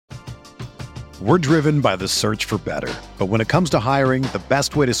We're driven by the search for better. But when it comes to hiring, the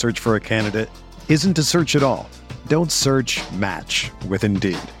best way to search for a candidate isn't to search at all. Don't search, match with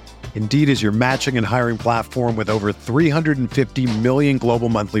Indeed. Indeed is your matching and hiring platform with over 350 million global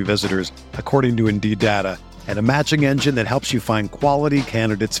monthly visitors, according to Indeed data, and a matching engine that helps you find quality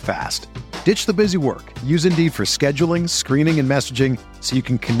candidates fast. Ditch the busy work. Use Indeed for scheduling, screening, and messaging so you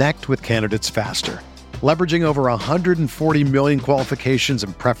can connect with candidates faster. Leveraging over 140 million qualifications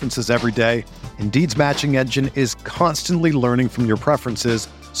and preferences every day, Indeed's matching engine is constantly learning from your preferences,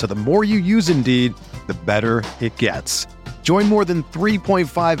 so the more you use Indeed, the better it gets. Join more than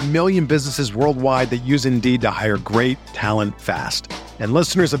 3.5 million businesses worldwide that use Indeed to hire great talent fast. And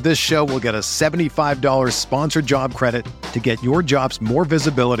listeners of this show will get a $75 sponsored job credit to get your jobs more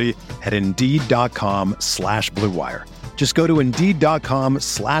visibility at Indeed.com/Blue Wire. Just go to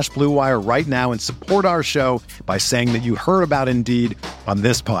Indeed.com/Blue Wire right now and support our show by saying that you heard about Indeed on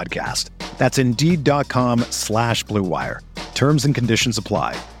this podcast. That's Indeed.com/Blue Wire. Terms and conditions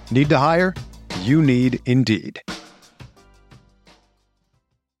apply. Need to hire? You need Indeed.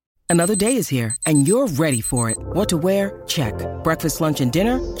 Another day is here, and you're ready for it. What to wear? Check. Breakfast, lunch, and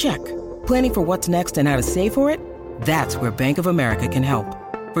dinner? Check. Planning for what's next and how to save for it? That's where Bank of America can help.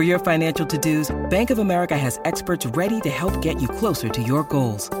 For your financial to-dos, Bank of America has experts ready to help get you closer to your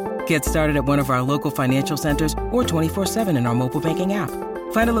goals. Get started at one of our local financial centers or 24/7 in our mobile banking app.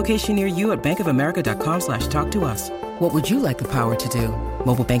 Find a location near you at bankofamerica.com/talktous. What would you like the power to do?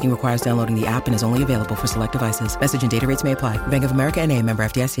 Mobile banking requires downloading the app and is only available for select devices. Message and data rates may apply. Bank of America N.A., member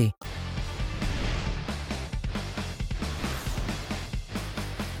FDIC.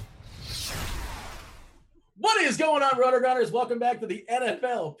 What is going on, Roto Gunners? Welcome back to the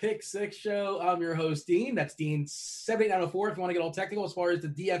NFL Pick Six Show. I'm your host, Dean. That's Dean 78904 if you want to get all technical as far as the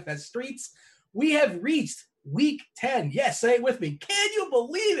DFS streets. We have reached Week 10. Yes, say it with me. Can you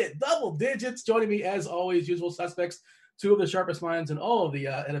believe it? Double digits. Joining me, as always, usual suspects, two of the sharpest minds in all of the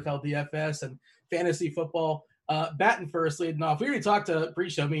NFL DFS and fantasy football. Batting first, leading off. We already talked to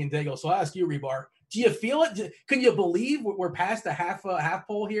pre-show, me and Daigle, so I'll ask you, Rebar. Do you feel it? Can you believe we're past the half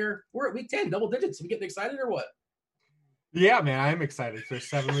pole here? We're at Week 10, double digits. Are we getting excited or what? Yeah, man, I'm excited. There's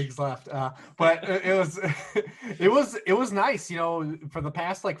 7 weeks left, but it was nice. You know, for the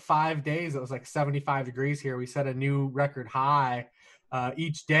past like 5 days, it was like 75 degrees here. We set a new record high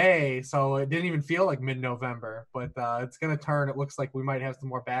each day, so it didn't even feel like mid-November. But it's gonna turn. It looks like we might have some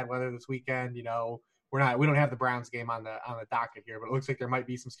more bad weather this weekend. You know, we don't have the Browns game on the docket here, but it looks like there might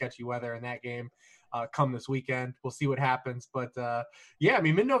be some sketchy weather in that game. Come this weekend. We'll see what happens. But, yeah, I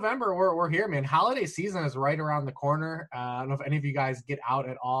mean, mid-November, we're here, man. Holiday season is right around the corner. I don't know if any of you guys get out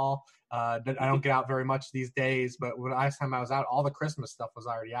at all. I don't get out very much these days, but when last time I was out, all the Christmas stuff was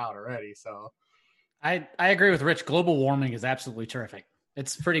already out already. So I agree with Rich. Global warming is absolutely terrific.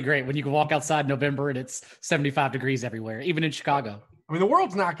 It's pretty great when you can walk outside in November and it's 75 degrees everywhere, even in Chicago. I mean, the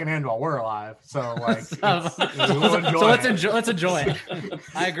world's not going to end while we're alive, so like, let's enjoy it.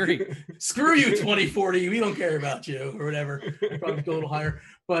 I agree. Screw you, 2040. We don't care about you or whatever. Probably go a little higher,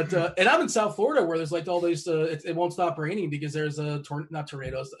 but and I'm in South Florida where there's like all these. It won't stop raining because there's not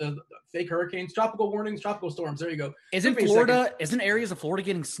tornadoes, fake hurricanes, tropical warnings, tropical storms. There you go. Isn't areas of Florida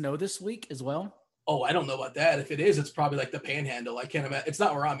getting snow this week as well? Oh, I don't know about that. If it is, it's probably like the Panhandle. I can't imagine. It's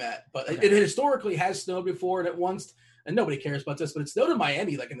not where I'm at, but it historically has snowed before, and it once. And nobody cares about this, but it snowed in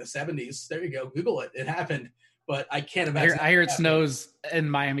Miami like in the 70s. There you go. Google it. It happened. But I can't imagine. I hear it snows in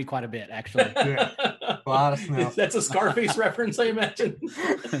Miami quite a bit, actually. Yeah. A lot of snow. That's a Scarface reference, I imagine.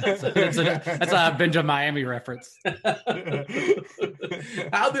 that's a Benjamin Miami reference.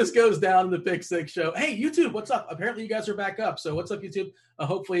 How this goes down in the Pick Six Show. Hey, YouTube, what's up? Apparently you guys are back up. So what's up, YouTube?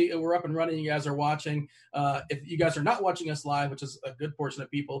 Hopefully we're up and running. You guys are watching. If you guys are not watching us live, which is a good portion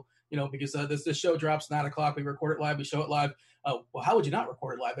of people, you know, because this show drops 9 o'clock. We record it live. We show it live. Well, how would you not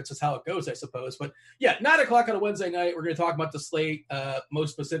record it live? That's just how it goes, I suppose. But yeah, 9 o'clock on a Wednesday night, we're going to talk about the slate,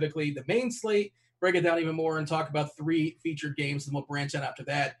 most specifically the main slate, break it down even more and talk about 3 featured games. And we'll branch out after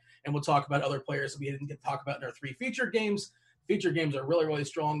that. And we'll talk about other players that we didn't get to talk about in our 3 featured games. Featured games are really, really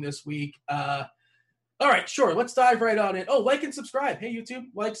strong this week. All right, sure. Let's dive right on in. Oh, like and subscribe. Hey, YouTube,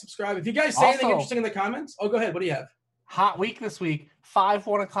 like, subscribe. If you guys say anything interesting in the comments, go ahead. What do you have? Hot week this week. 5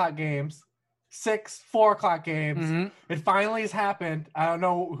 1 o'clock games, 6 4 o'clock games. Mm-hmm. It finally has happened. I don't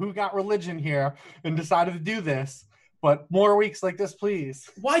know who got religion here and decided to do this, but more weeks like this, please.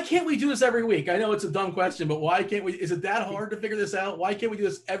 Why can't we do this every week? I know it's a dumb question, but why can't we? Is it that hard to figure this out? Why can't we do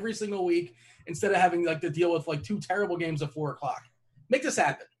this every single week instead of having like to deal with like 2 terrible games at 4 o'clock? Make this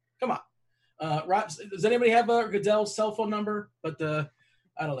happen. Come on. Rob, does anybody have Goodell's cell phone number? But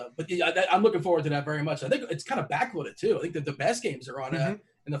I don't know. But I'm looking forward to that very much. I think it's kind of backloaded too. I think that the best games are on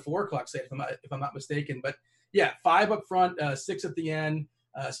in the 4 o'clock slate, if I'm not mistaken. But yeah, 5 up front, 6 at the end.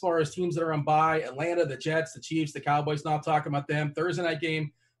 As far as teams that are on bye, Atlanta, the Jets, the Chiefs, the Cowboys, not talking about them. Thursday night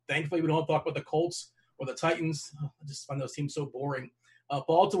game, thankfully we don't talk about the Colts or the Titans. I just find those teams so boring.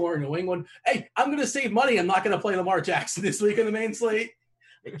 Baltimore and New England. Hey, I'm going to save money. I'm not going to play Lamar Jackson this week in the main slate.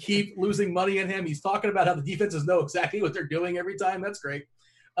 They keep losing money on him. He's talking about how the defenses know exactly what they're doing every time. That's great.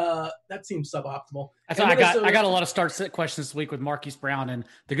 That seems suboptimal. I got a lot of start-sit questions this week with Marquise Brown, and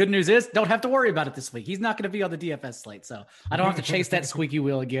the good news is don't have to worry about it this week. He's not going to be on the DFS slate, so I don't have to chase that squeaky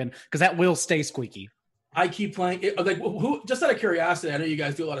wheel again because that will stay squeaky. I keep playing it. Like, who? Just out of curiosity, I know you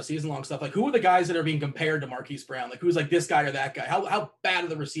guys do a lot of season-long stuff. Like, who are the guys that are being compared to Marquise Brown? Like, who's like this guy or that guy? How bad are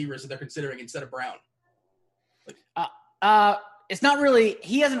the receivers that they're considering instead of Brown? It's not really.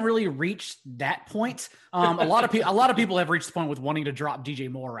 He hasn't really reached that point. A lot of people have reached the point with wanting to drop DJ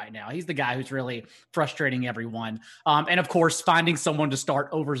Moore right now. He's the guy who's really frustrating everyone. And of course, finding someone to start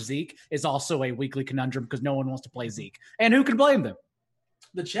over Zeke is also a weekly conundrum because no one wants to play Zeke, and who can blame them?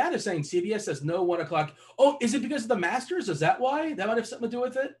 The chat is saying CBS says no 1 o'clock. Oh, is it because of the Masters? Is that why? That might have something to do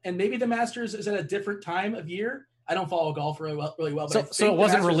with it. And maybe the Masters is at a different time of year. I don't follow golf really well. But so it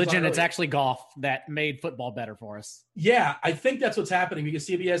wasn't religion. It's actually golf that made football better for us. Yeah, I think that's what's happening because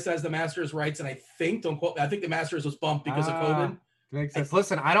CBS has the Masters rights, and I think the Masters was bumped because of COVID. Makes sense.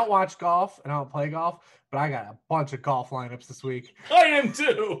 Listen, I don't watch golf and I don't play golf, but I got a bunch of golf lineups this week. I am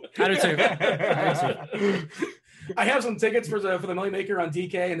too. I do too. I have some tickets for the Money Maker on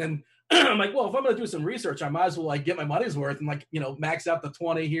DK, and then I'm like, well, if I'm going to do some research, I might as well like get my money's worth and max out the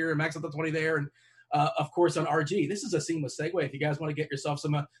 20 here and max out the 20 there, and of course on RG. This is a seamless segue. If you guys want to get yourself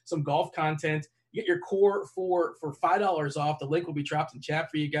some golf content, you get your Core 4 for $5 off. The link will be dropped in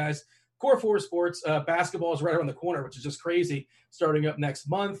chat for you guys. Core 4 Sports basketball is right around the corner, which is just crazy. Starting up next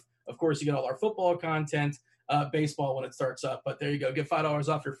month. Of course, you get all our football content, baseball when it starts up. But there you go. Get $5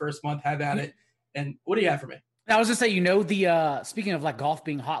 off your first month. Have at it. And what do you have for me? I was just saying, the speaking of like golf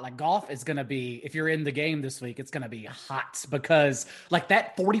being hot, like golf is going to be, if you're in the game this week, it's going to be hot because like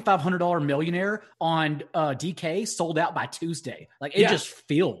that $4,500 millionaire on DK sold out by Tuesday. Like it just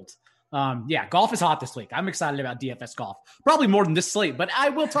filled. Golf is hot this week. I'm excited about DFS golf, probably more than this slate, but I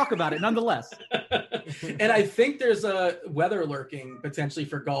will talk about it nonetheless. And I think there's a weather lurking potentially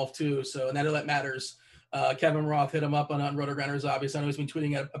for golf too. So, and that matters. Kevin Roth hit him up on RotoGrinders, obviously. I know he's been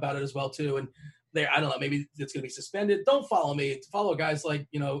tweeting about it as well too. And I don't know, maybe it's going to be suspended. Don't follow me. Follow guys like,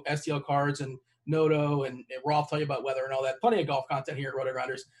 STL Cards and Noto and Roth tell you about weather and all that. Plenty of golf content here at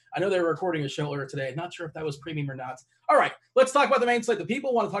RotoGrinders. I know they were recording a show earlier today. Not sure if that was premium or not. All right, let's talk about the main slate. The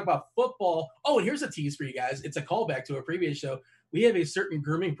people want to talk about football. Oh, and here's a tease for you guys. It's a callback to a previous show. We have a certain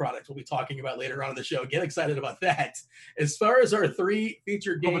grooming product we'll be talking about later on in the show. Get excited about that. As far as our 3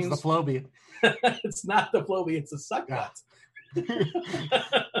 featured games. It's the Flowbee. It's not the Flowbee. It's the Suck Nut.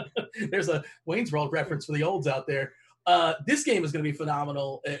 There's a Wayne's World reference for the olds out there. This game is going to be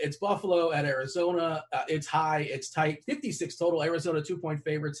phenomenal. It's Buffalo at Arizona. It's high. It's tight. 56 total. Arizona 2-point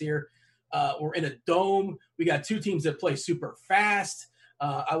favorites here. We're in a dome. We got 2 teams that play super fast.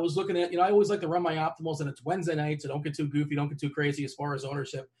 I was looking at, I always like to run my optimals, and it's Wednesday night, so don't get too goofy, don't get too crazy as far as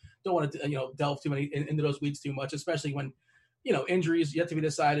ownership. Don't want to, delve too many into those weeks too much, especially when, injuries yet to be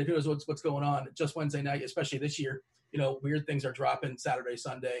decided. Who knows what's going on? Just Wednesday night, especially this year. Weird things are dropping Saturday,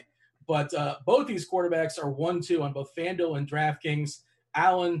 Sunday. But both these quarterbacks are 1-2 on both FanDuel and DraftKings.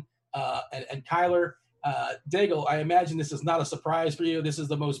 Allen and Kyler. Daigle, I imagine this is not a surprise for you. This is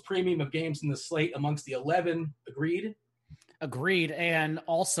the most premium of games in the slate amongst the 11. Agreed? Agreed. And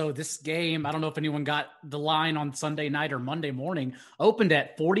also this game, I don't know if anyone got the line on Sunday night or Monday morning, opened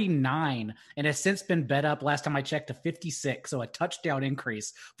at 49 and has since been bet up last time I checked to 56. So a touchdown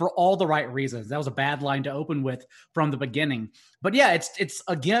increase for all the right reasons. That was a bad line to open with from the beginning. But yeah, it's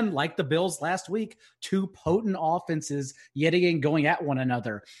again, like the Bills last week, 2 potent offenses yet again going at one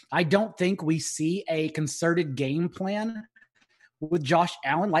another. I don't think we see a concerted game plan with Josh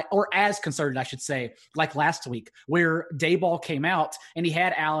Allen, or as concerted, I should say, like last week, where Daboll came out and he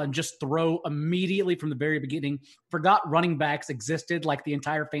had Allen just throw immediately from the very beginning, forgot running backs existed like the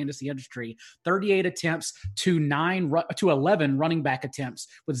entire fantasy industry. 38 attempts to 11 running back attempts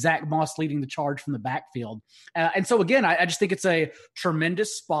with Zach Moss leading the charge from the backfield. And so again, I just think it's a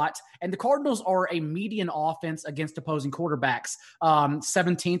tremendous spot. And the Cardinals are a median offense against opposing quarterbacks,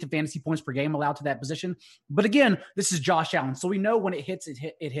 17th in fantasy points per game allowed to that position. But again, this is Josh Allen. So we know when it hits,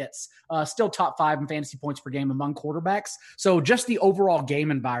 it hits. Still top 5 in fantasy points per game among quarterbacks. So just the overall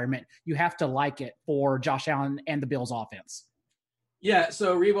game environment, you have to like it for Josh Allen and the Bills offense. Yeah,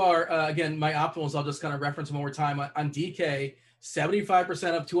 so Rebar, again, my optimals, I'll just kind of reference one more time. On DK,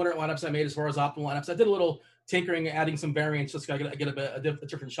 75% of 200 lineups I made as far as optimal lineups. I did a little tinkering, adding some variants, just got to get a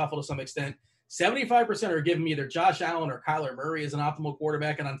different shuffle to some extent. 75% are giving me either Josh Allen or Kyler Murray as an optimal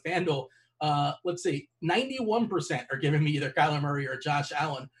quarterback. And on FanDuel, let's see, 91% are giving me either Kyler Murray or Josh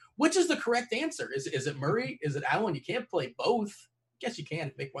Allen. Which is the correct answer? Is it Murray? Is it Allen? You can't play both. I guess you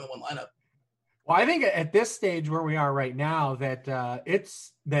can make more than one lineup. Well, I think at this stage where we are right now, that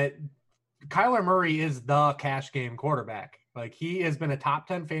it's that Kyler Murray is the cash game quarterback. Like, he has been a top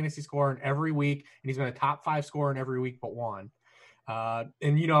 10 fantasy scorer in every week, and he's been a top 5 scorer in every week but one. And,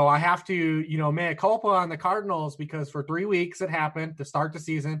 I have to, mea culpa on the Cardinals, because for 3 weeks it happened to start the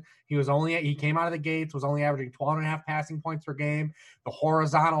season. He came out of the gates, was only averaging 12.5 passing points per game. The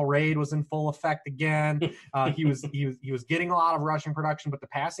horizontal raid was in full effect again. He was getting a lot of rushing production, but the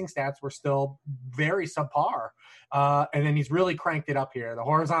passing stats were still very subpar. And then he's really cranked it up here. The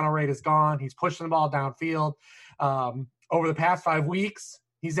horizontal raid is gone. He's pushing the ball downfield. Over the past 5 weeks,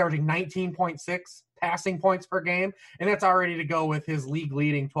 he's averaging 19.6 passing points per game, and that's already to go with his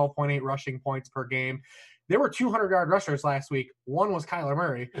league-leading 12.8 rushing points per game. There were 200-yard rushers last week. One was Kyler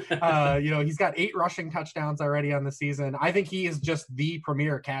Murray. He's got 8 rushing touchdowns already on the season. I think he is just the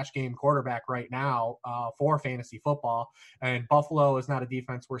premier cash game quarterback right now for fantasy football. And Buffalo is not a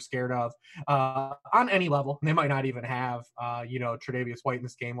defense we're scared of on any level. They might not even have, Tre'Davious White in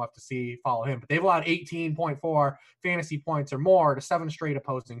this game. We'll have to follow him. But they've allowed 18.4 fantasy points or more to 7 straight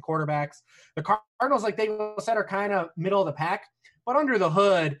opposing quarterbacks. The Cardinals, like they said, are kind of middle of the pack. But under the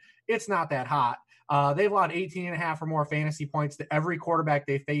hood, it's not that hot. They've allowed 18.5 or more fantasy points to every quarterback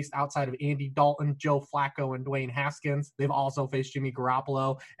they faced outside of Andy Dalton, Joe Flacco, and Dwayne Haskins. They've also faced Jimmy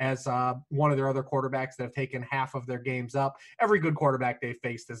Garoppolo as one of their other quarterbacks that have taken half of their games up. Every good quarterback they've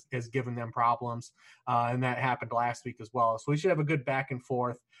faced has given them problems, and that happened last week as well. So we should have a good back and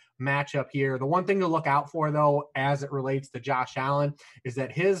forth matchup here. The one thing to look out for, though, as it relates to Josh Allen, is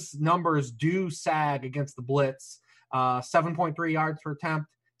that his numbers do sag against the blitz. 7.3 yards per attempt,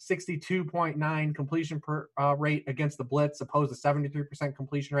 62.9 completion per rate against the blitz, opposed to 73%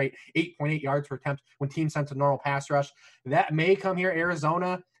 completion rate, 8.8 yards per attempt when teams sent a normal pass rush. That may come here.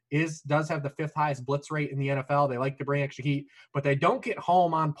 Arizona does have the 5th highest blitz rate in the NFL. They like to bring extra heat, but they don't get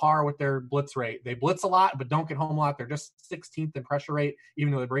home on par with their blitz rate. They blitz a lot, but don't get home a lot. They're just 16th in pressure rate,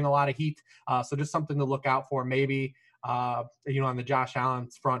 even though they bring a lot of heat. So just something to look out for maybe, on the Josh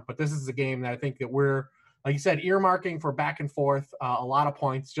Allen's front. But this is a game that I think that we're, like you said, earmarking for back and forth, a lot of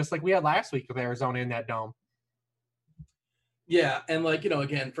points, just like we had last week with Arizona in that dome. Yeah, and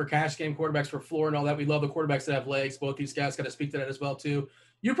again, for cash game quarterbacks, for floor and all that, we love the quarterbacks that have legs. Both these guys got to speak to that as well too.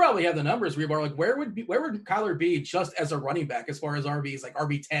 You probably have the numbers, Rebar. Like, where would Kyler be just as a running back as far as RBs, like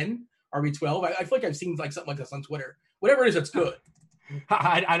RB10, RB12? I feel like I've seen something like this on Twitter. Whatever it is, it's good.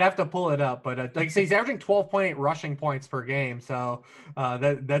 I'd have to pull it up, but like I say, he's averaging 12.8 rushing points per game, so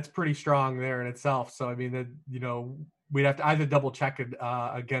that's pretty strong there in itself. So I mean, we'd have to either double check it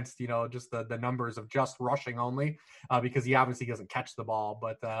against just the numbers of just rushing only, because he obviously doesn't catch the ball.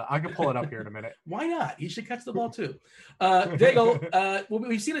 But I can pull it up here in a minute. Why not? He should catch the ball too. Daigle,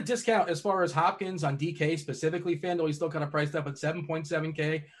 we've seen a discount as far as Hopkins on DK specifically. FanDuel, he's still kind of priced up at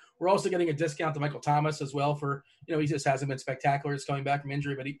 7.7K. We're also getting a discount to Michael Thomas as well for, he just hasn't been spectacular. It's coming back from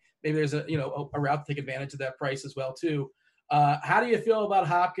injury, but maybe there's a route to take advantage of that price as well too. How do you feel about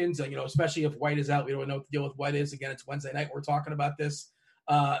Hopkins? Especially if White is out, we don't know what the deal with White is. Again, it's Wednesday night. We're talking about this.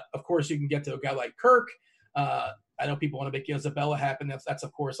 Of course, you can get to a guy like Kirk. I know people want to make Isabella happen. That's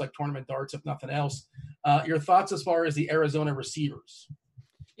of course like tournament darts, if nothing else. Your thoughts as far as the Arizona receivers?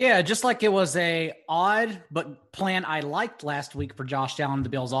 Yeah, just like it was a odd but plan I liked last week for Josh Allen, the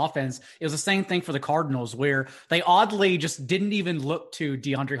Bills offense, it was the same thing for the Cardinals, where they oddly just didn't even look to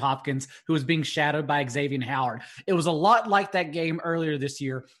DeAndre Hopkins, who was being shadowed by Xavier Howard. It was a lot like that game earlier this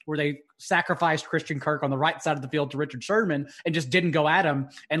year where they sacrificed Christian Kirk on the right side of the field to Richard Sherman and just didn't go at him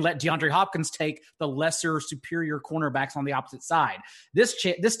and let DeAndre Hopkins take the lesser superior cornerbacks on the opposite side.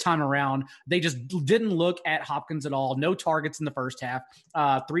 This time around, they just didn't look at Hopkins at all. No targets in the first half,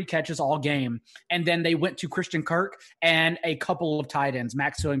 3 catches all game. And then they went to Christian Kirk and a couple of tight ends,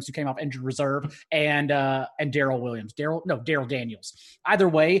 Max Williams, who came off injured reserve, and Daryl Daniels. Either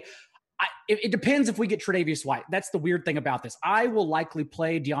way, it depends if we get Tre'Davious White. That's the weird thing about this. I will likely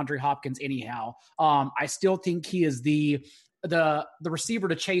play DeAndre Hopkins anyhow. I still think he is the receiver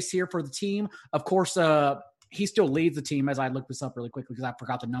to chase here for the team. Of course, he still leads the team, as I looked this up really quickly because I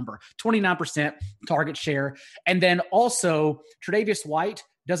forgot the number. 29% target share. And then also Tre'Davious White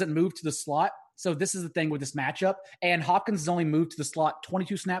doesn't move to the slot. So this is the thing with this matchup. And Hopkins has only moved to the slot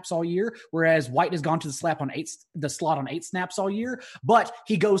 22 snaps all year, whereas White has gone to the slot on 8 snaps all year, but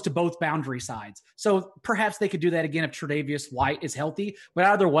he goes to both boundary sides. So perhaps they could do that again if Tre'Davious White is healthy. But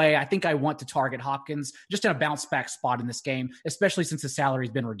either way, I think I want to target Hopkins just in a bounce back spot in this game, especially since his salary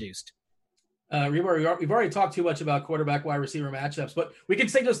has been reduced. We've already talked too much about quarterback wide receiver matchups, but we can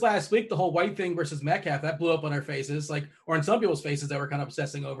say just last week, the whole White thing versus Metcalf, that blew up on our faces, or in some people's faces that were kind of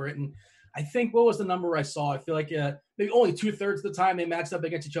obsessing over it. And I think, what was the number I saw? I feel like maybe only 2/3 of the time they matched up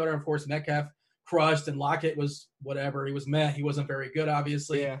against each other. And of course, Metcalf crushed and Lockett was whatever. He was meh. He wasn't very good,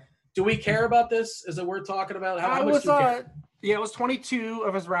 obviously. Yeah. Do we care about this? Is it worth talking about? How much do you care? Yeah, it was 22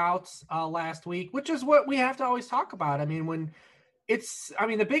 of his routes last week, which is what we have to always talk about. I mean,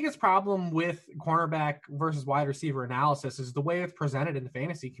 the biggest problem with cornerback versus wide receiver analysis is the way it's presented in the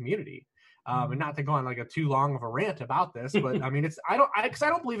fantasy community. And not to go on like a too long of a rant about this, but I mean, I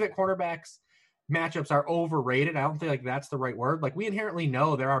don't believe that cornerbacks matchups are overrated. I don't think like that's the right word. Like, we inherently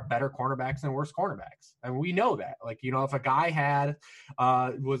know there are better cornerbacks and worse cornerbacks. And we know that, like, if a guy had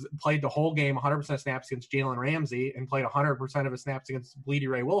played the whole game 100% snaps against Jalen Ramsey and played 100% of his snaps against Bleedy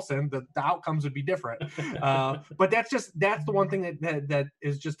Ray Wilson, the outcomes would be different. But that's the one thing that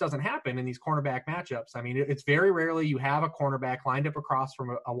just doesn't happen in these cornerback matchups. I mean, it's very rarely you have a cornerback lined up across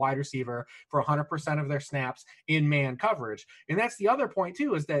from a wide receiver for 100% of their snaps in man coverage. And that's the other point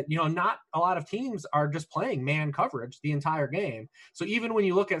too, is that, not a lot of teams are just playing man coverage the entire game. So even when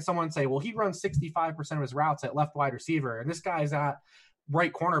you look at someone and say, well, he runs 65% of his routes at left wide receiver, and this guy's at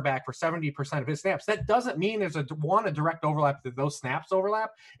right cornerback for 70% of his snaps, that doesn't mean there's a direct overlap, that those snaps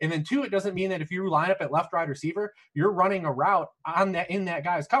overlap. And then two, it doesn't mean that if you line up at left wide receiver, you're running a route in that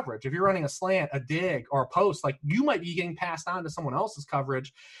guy's coverage. If you're running a slant, a dig, or a post, like, you might be getting passed on to someone else's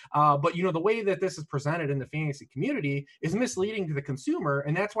coverage. But the way that this is presented in the fantasy community is misleading to the consumer.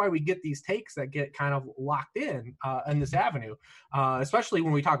 And that's why we get these takes that get kind of locked in this avenue, especially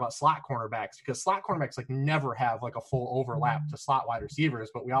when we talk about slot cornerbacks, because slot cornerbacks like never have like a full overlap to slot wide receivers,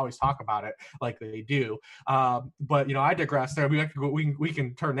 but we always talk about it like they do. But I digress there. We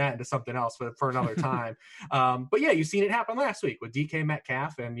can turn that into something else for another time. But yeah, you've seen it happen last week with DK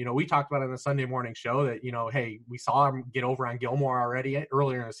Metcalf, and we talked about it in the Sunday morning show that hey, we saw him get over on Gilmore already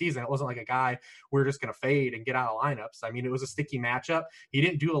earlier in the season. It wasn't like a guy we're just going to fade and get out of lineups. I mean, it was a sticky matchup. He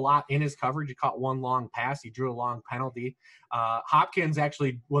didn't do a lot in his coverage. He caught one long pass. He drew a long penalty. Hopkins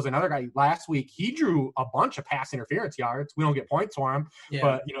actually was another guy last week. He drew a bunch of pass interference yards. We don't get points for him,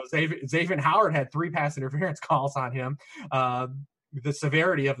 but Xavier Howard had 3 pass interference calls on him. The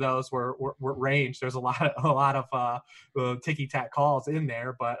severity of those were ranged. There's a lot of ticky-tack calls in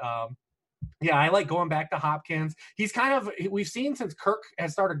there, but yeah, I like going back to Hopkins. We've seen since Kirk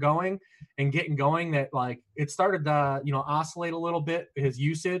has started going and getting going that like it started to, oscillate a little bit, his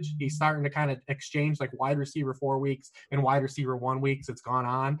usage. He's starting to kind of exchange like wide receiver 4 weeks and wide receiver 1 weeks. It's gone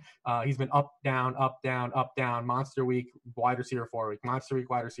on. He's been up, down, up, down, up, down, monster week, wide receiver 4 week, monster week,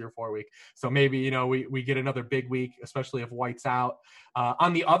 wide receiver 4 week. So maybe, we get another big week, especially if White's out.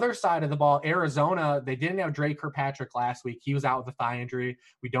 On the other side of the ball, Arizona, they didn't have Dre Kirkpatrick last week. He was out with a thigh injury.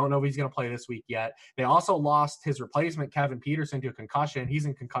 We don't know if he's going to play this week yet. They also lost his replacement, Kevin Peterson, to a concussion. He's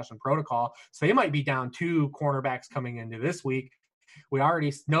in concussion protocol. So they might be down 2 cornerbacks coming into this week. We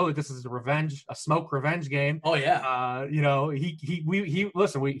already know that this is a smoke revenge game. Oh yeah.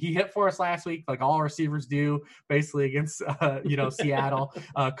 He hit for us last week, like all receivers do, basically against Seattle.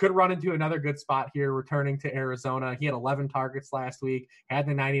 Could run into another good spot here, returning to Arizona. He had 11 targets last week, had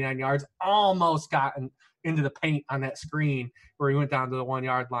the 99 yards, almost gotten into the paint on that screen where he went down to the 1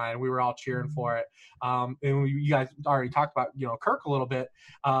 yard line. We were all cheering for it. And you guys already talked about, Kirk a little bit.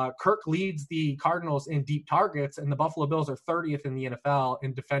 Kirk leads the Cardinals in deep targets, and the Buffalo Bills are 30th in the NFL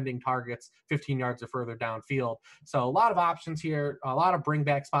in defending targets 15 yards or further downfield. So a lot of options here, a lot of bring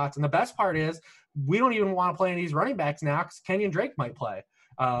back spots. And the best part is we don't even want to play any of these running backs now because Kenyon Drake might play.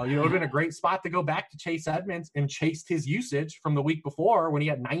 It would have been a great spot to go back to Chase Edmonds and chase his usage from the week before when he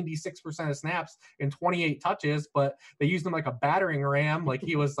had 96% of snaps and 28 touches, but they used him like a battering ram, like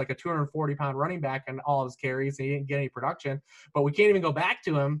he was like a 240-pound running back in all his carries, and he didn't get any production. But we can't even go back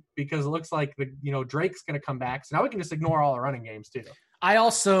to him because it looks like Drake's going to come back. So now we can just ignore all the running games too.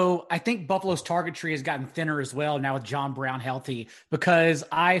 I think Buffalo's target tree has gotten thinner as well now with John Brown healthy, because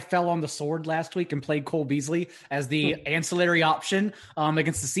I fell on the sword last week and played Cole Beasley as the ancillary option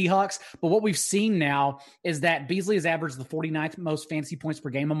against the Seahawks. But what we've seen now is that Beasley has averaged the 49th most fantasy points per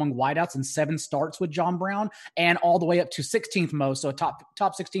game among wideouts in 7 starts with John Brown, and all the way up to 16th most, so a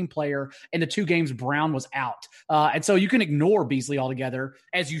top 16 player in the 2 games Brown was out. And so you can ignore Beasley altogether,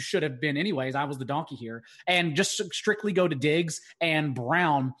 as you should have been anyways. I was the donkey here, and just strictly go to Diggs and and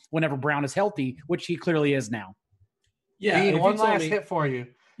Brown whenever Brown is healthy, which he clearly is now. Yeah. Dean, one last hit for you.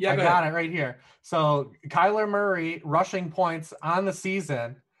 Yeah, I got it right here. So Kyler Murray rushing points on the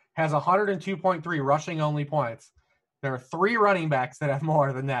season has 102.3 rushing only points. There are 3 running backs that have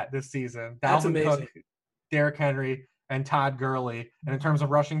more than that this season. That's Dalvin amazing. Cook, Derrick Henry, and Todd Gurley. And in terms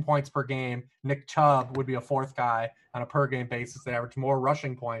of rushing points per game, Nick Chubb would be a 4th guy on a per game basis that average more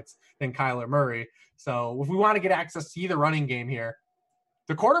rushing points than Kyler Murray. So if we want to get access to either running game here,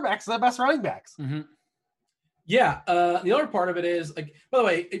 the quarterbacks are the best running backs. Mm-hmm. Yeah. The other part of it is, like, by the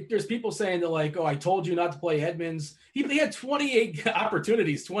way, there's people saying that, like, oh, I told you not to play Edmonds. He had 28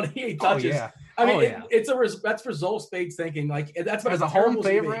 opportunities, 28 touches. Oh, yeah. I mean, that's for Zoll Spade's thinking. Like, that's as a home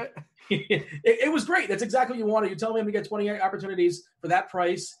favorite. It was great. That's exactly what you wanted. You tell me I'm going to get 28 opportunities for that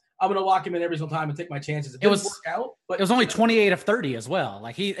price. I'm going to lock him in every single time and take my chances. It didn't work out, but it was only 28 of 30 as well.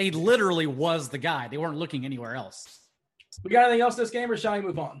 Like he literally was the guy. They weren't looking anywhere else. We got anything else in this game, or shall we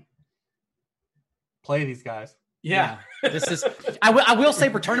move on? Play these guys. Yeah. This is. I will say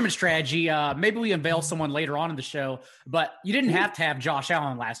for tournament strategy. Maybe we unveil someone later on in the show, but you didn't have to have Josh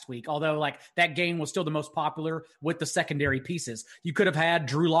Allen last week. Although, like, that game was still the most popular with the secondary pieces. You could have had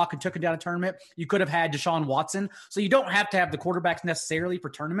Drew Lock and took him down a tournament. You could have had Deshaun Watson. So you don't have to have the quarterbacks necessarily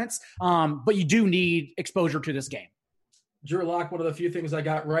for tournaments. But you do need exposure to this game. Drew Lock, one of the few things I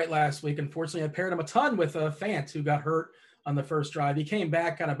got right last week. Unfortunately, I paired him a ton with Fant, who got hurt on the first drive. He came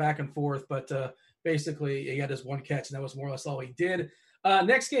back kind of back and forth, but basically he had his one catch, and that was more or less all he did.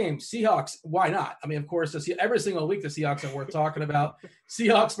 Next game, Seahawks. Why not? I mean, of course, every single week the Seahawks are worth talking about.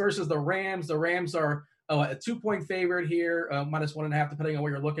 Seahawks versus the Rams. The Rams are a 2-point favorite here, -1.5, depending on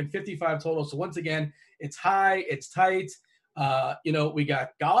where you're looking. 55 total. So once again, it's high, it's tight. We got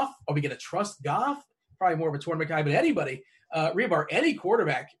Goff. Are we going to trust Goff? Probably more of a tournament guy, but anybody. Rebar, any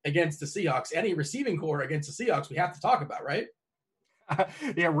quarterback against the Seahawks, any receiving core against the Seahawks, we have to talk about, right?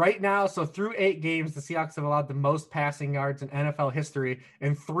 Yeah, right now, so through 8 games, the Seahawks have allowed the most passing yards in NFL history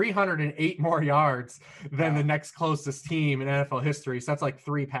and 308 more yards than the next closest team in NFL history. So that's like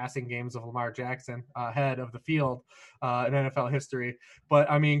 3 passing games of Lamar Jackson ahead of the field in NFL history. But,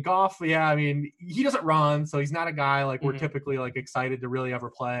 I mean, Goff, yeah, I mean, he doesn't run, so he's not a guy like we're typically like excited to really ever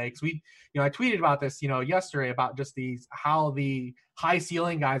play. Because I tweeted about this, yesterday about just how the high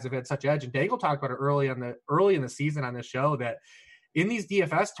ceiling guys have had such edge. And Daigle talked about it early in the season on this show that in these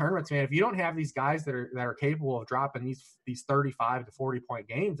DFS tournaments, man, if you don't have these guys that are capable of dropping these 35 to 40 point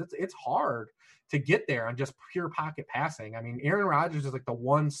games, it's hard to get there on just pure pocket passing. I mean, Aaron Rodgers is like the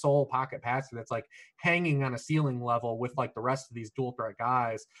one sole pocket passer that's like hanging on a ceiling level with like the rest of these dual threat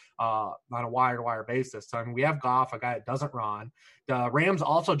guys on a wire to wire basis. So I mean, we have Goff, a guy that doesn't run. The Rams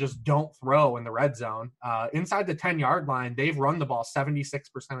also just don't throw in the red zone. Inside the 10-yard line, they've run the ball 76%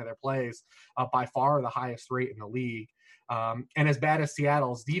 of their plays, by far the highest rate in the league. And as bad as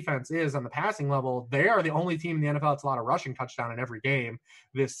Seattle's defense is on the passing level, they are the only team in the NFL that's allowed a rushing touchdown in every game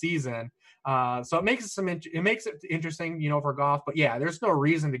this season. So it makes it interesting, for Goff. But yeah, there's no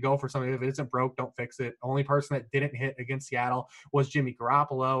reason to go for something. If it isn't broke, don't fix it. Only person that didn't hit against Seattle was Jimmy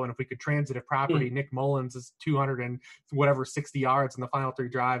Garoppolo. And if we could transitive property Nick Mullins is 60 yards in the final 3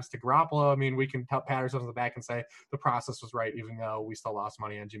 drives to Garoppolo, I mean, we can pat ourselves on the back and say the process was right, even though we still lost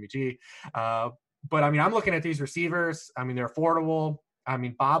money on Jimmy G. But, I mean, I'm looking at these receivers. I mean, they're affordable. I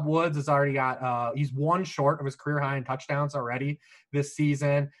mean, Bob Woods has already got he's 1 short of his career high in touchdowns already this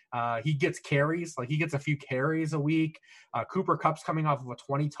season. He gets carries. Like, he gets a few carries a week. Cooper Kupp's coming off of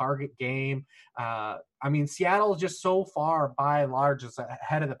a 20-target game. I mean, Seattle just so far, by and large, is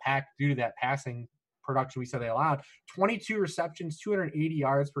ahead of the pack due to that passing production we said they allowed. 22 receptions, 280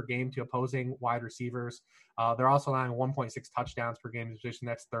 yards per game to opposing wide receivers. They're also allowing 1.6 touchdowns per game position.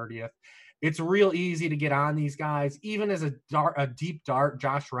 That's 30th. It's real easy to get on these guys. Even as a deep dart,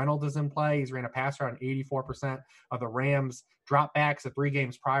 Josh Reynolds is in play. He's ran a passer on 84% of the Rams dropbacks at 3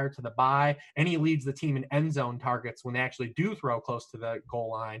 games prior to the bye, and he leads the team in end zone targets when they actually do throw close to the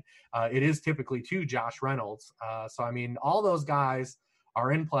goal line. It is typically to Josh Reynolds. So, I mean, all those guys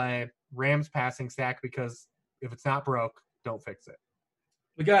are in play. Rams passing stack, because if it's not broke, don't fix it.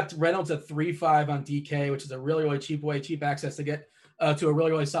 We got Reynolds at 3.5 on DK, which is a really, really cheap access to get to a really,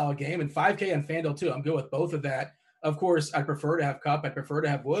 really solid game, and 5K on FanDuel too. I'm good with both of that. Of course, I prefer to have Kupp. I prefer to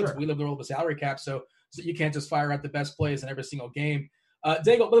have Woods. Sure. We live in the world of a salary cap, so you can't just fire out the best plays in every single game.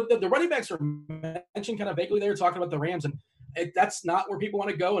 Daigle, but the running backs were mentioned kind of vaguely there, talking about the Rams, and that's not where people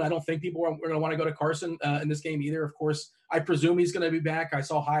want to go, and I don't think people are going to want to go to Carson in this game either. Of course, I presume he's going to be back. I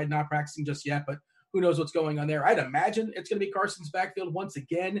saw Hyde not practicing just yet, but who knows what's going on there. I'd imagine it's going to be Carson's backfield once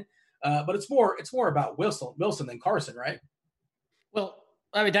again, but it's more about Wilson than Carson, right? Well,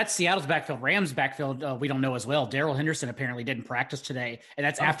 I mean, that's Seattle's backfield. Rams backfield, we don't know as well. Darrell Henderson apparently didn't practice today, and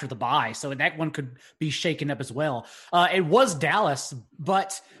that's after the bye. So that one could be shaken up as well. It was Dallas,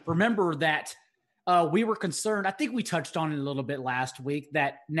 but remember that we were concerned. I think we touched on it a little bit last week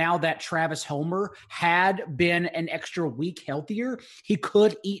that now that Travis Homer had been an extra week healthier, he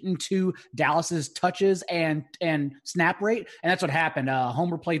could eat into Dallas's touches and snap rate. And that's what happened.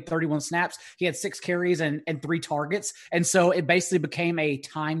 Homer played 31 snaps. He had 6 carries and 3 targets. And so it basically became a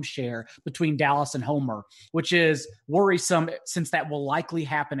timeshare between Dallas and Homer, which is worrisome since that will likely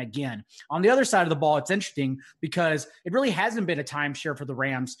happen again. On the other side of the ball, it's interesting because it really hasn't been a timeshare for the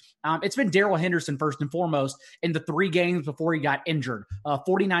Rams. It's been Darrell Henderson first and foremost in the 3 games before he got injured.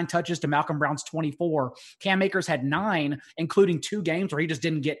 49 touches to Malcolm Brown's 24. Cam Akers had 9, including 2 games where he just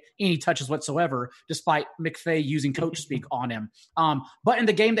didn't get any touches whatsoever, despite McVay using coach speak on him. But in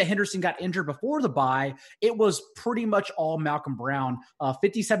the game that Henderson got injured before the bye, it was pretty much all Malcolm Brown.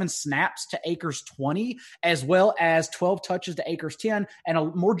 57 snaps to Akers 20, as well as 12 touches to Akers 10, and a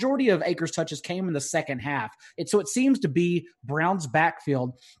majority of Akers touches came in the second half. So it seems to be Brown's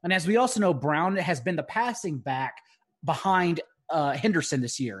backfield. And as we also know, Brown has been the passing back behind Henderson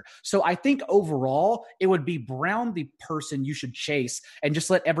this year. So I think overall it would be Brown the person you should chase and just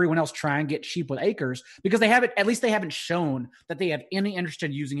let everyone else try and get cheap with Akers, because they haven't shown that they have any interest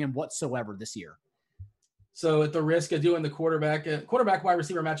in using him whatsoever this year. So at the risk of doing the quarterback wide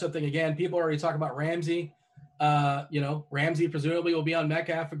receiver matchup thing again, people already talk about Ramsey. Ramsey presumably will be on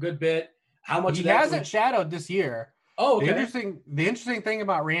Metcalf a good bit. How much he hasn't shadowed this year. Oh, okay. The interesting thing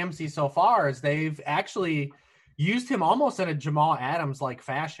about Ramsey so far is they've actually used him almost in a Jamal Adams-like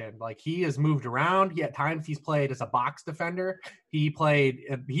fashion. Like, he has moved around. At times he's played as a box defender. He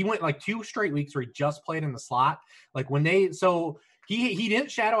went like 2 straight weeks where he just played in the slot. Like he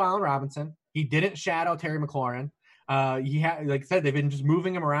didn't shadow Allen Robinson. He didn't shadow Terry McLaurin. Like I said, they've been just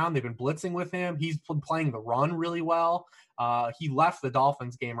moving him around. They've been blitzing with him. He's playing the run really well. He left the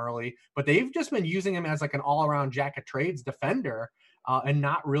Dolphins game early, but they've just been using him as like an all-around jack of trades defender, and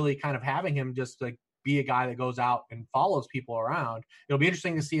not really kind of having him just like be a guy that goes out and follows people around. It'll be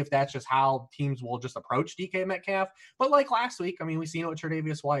interesting to see if that's just how teams will just approach DK Metcalf. But like last week, I mean, we've seen it with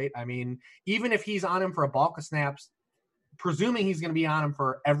Tre'Davious White. I mean, even if he's on him for a bulk of snaps, presuming he's going to be on him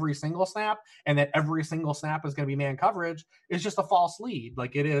for every single snap and that every single snap is going to be man coverage is just a false lead.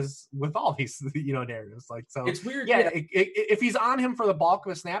 Like it is with all these, narratives. Like, so it's weird. Yeah. If he's on him for the bulk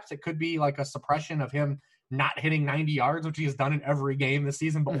of his snaps, it could be like a suppression of him not hitting 90 yards, which he has done in every game this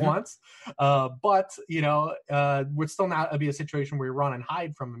season, but once. Would still not be a situation where you run and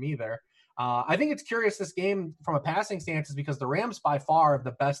hide from him either. I think it's curious, this game from a passing stance, is because the Rams by far have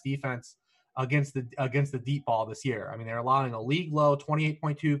the best defense against the deep ball this year. I mean, they're allowing a league low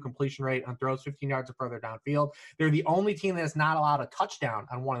 28.2 completion rate on throws 15 yards or further downfield. They're the only team that has not allowed a touchdown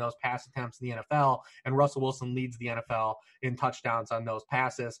on one of those pass attempts in the NFL, and Russell Wilson leads the NFL in touchdowns on those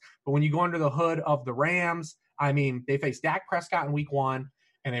passes. But when you go under the hood of the Rams, I mean, they faced Dak Prescott in week 1,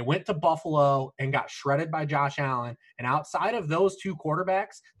 and they went to Buffalo and got shredded by Josh Allen. And outside of those 2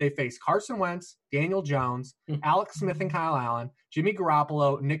 quarterbacks, they faced Carson Wentz, Daniel Jones, Alex Smith and Kyle Allen, Jimmy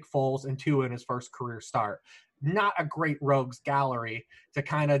Garoppolo, Nick Foles, and Tua in his first career start. Not a great rogues gallery to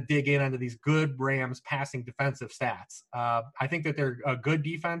kind of dig in onto these good Rams passing defensive stats. I think that they're a good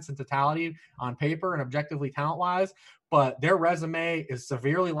defense in totality on paper and objectively talent-wise, but their resume is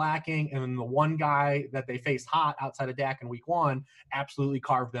severely lacking, and the one guy that they faced hot outside of Dak in week 1 absolutely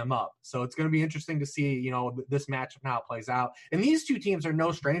carved them up. So it's going to be interesting to see, this matchup and how it plays out. And these 2 teams are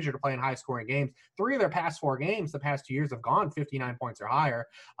no stranger to playing high-scoring games. 3 of their past 4 games the past 2 years have gone 59 points or higher.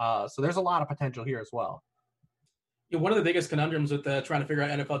 So there's a lot of potential here as well. One of the biggest conundrums with trying to figure out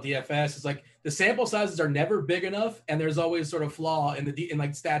NFL DFS is like the sample sizes are never big enough, and there's always sort of flaw in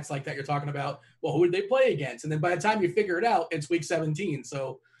like stats like that you're talking about. Well, who did they play against? And then by the time you figure it out, it's week 17.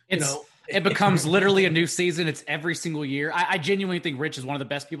 So it becomes literally a new season. It's every single year. I genuinely think Rich is one of the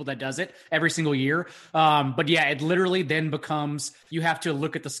best people that does it every single year. But yeah, it literally then becomes, you have to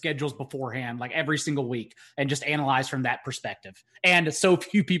look at the schedules beforehand, like every single week, and just analyze from that perspective. And so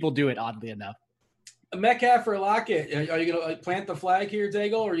few people do it, oddly enough. Metcalf or Lockett? Are you going to plant the flag here,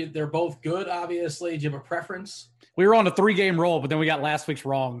 Daigle? Or they're both good, obviously. Do you have a preference? We were on a 3-game roll, but then we got last week's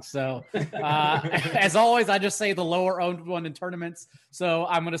wrong. So as always, I just say the lower owned one in tournaments. So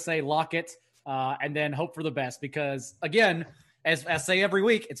I'm going to say Lockett and then hope for the best, because again, as I say every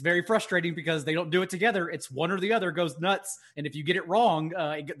week, it's very frustrating because they don't do it together. It's one or the other goes nuts. And if you get it wrong,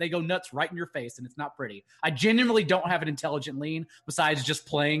 they go nuts right in your face, and it's not pretty. I genuinely don't have an intelligent lean besides just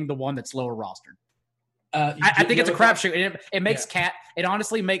playing the one that's lower rostered. I think it's a crapshoot. It makes it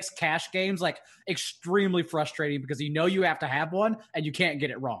honestly makes cash games like extremely frustrating because you have to have one and you can't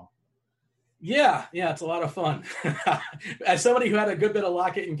get it wrong. Yeah, it's a lot of fun. As somebody who had a good bit of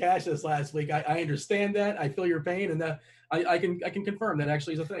lock it in cash this last week, I understand that. I feel your pain, and I can confirm that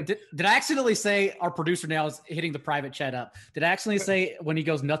actually is a thing. Did I accidentally say our producer now is hitting the private chat up? Did I accidentally say when he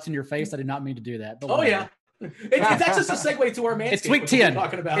goes nuts in your face? I did not mean to do that. But yeah. That's just a segue to our Manscaped. It's week 10.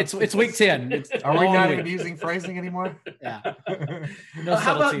 Talking about. It's week 10. Are we not even using phrasing anymore? Yeah. No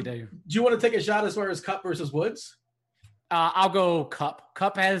subtlety, do you want to take a shot as far as Cup versus Woods? I'll go Cup.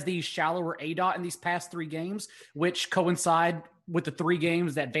 Cup has the shallower ADOT in these past 3 games, which coincide with the 3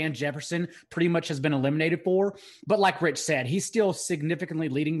 games that Van Jefferson pretty much has been eliminated for. But like Rich said, he's still significantly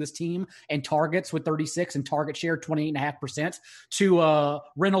leading this team in targets with 36 and target share 28.5% to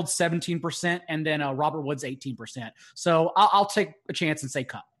Reynolds 17% and then Robert Woods 18%. So I'll take a chance and say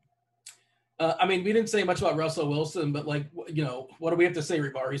Cup. We didn't say much about Russell Wilson, but what do we have to say,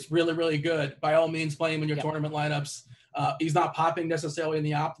 Rebar? He's really, really good. By all means, play him in your tournament lineups. He's not popping necessarily in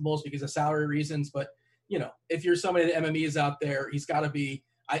the optimals because of salary reasons, but if you're somebody that MME is out there, he's got to be.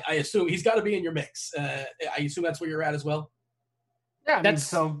 I assume he's got to be in your mix. I assume that's where you're at as well. Yeah,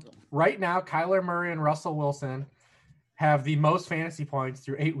 so right now, Kyler Murray and Russell Wilson have the most fantasy points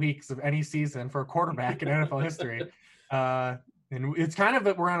through 8 weeks of any season for a quarterback in NFL history. And it's kind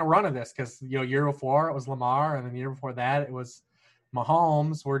of we're on a run of this because year before it was Lamar, and then the year before that it was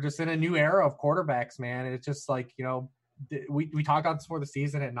Mahomes. We're just in a new era of quarterbacks, man. It's just like we talk about this before the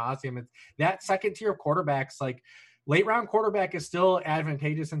season ad nauseum. It's that second tier of quarterbacks, like late round quarterback is still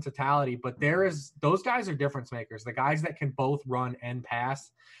advantageous in totality, but those guys are difference makers. The guys that can both run and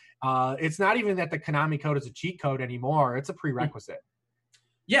pass. It's not even that the Konami code is a cheat code anymore. It's a prerequisite.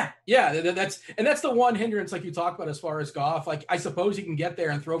 Yeah. That's the one hindrance, like you talk about as far as Goff. Like I suppose you can get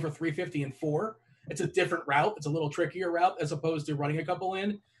there and throw for 350 and 4. It's a different route. It's a little trickier route as opposed to running a couple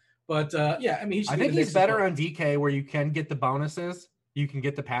in. But I think he's better on DK where you can get the bonuses. You can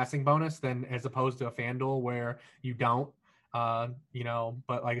get the passing bonus than as opposed to a FanDuel where you don't. But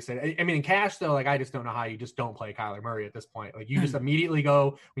like I said, in cash though, like I just don't know how you just don't play Kyler Murray at this point. Like you just immediately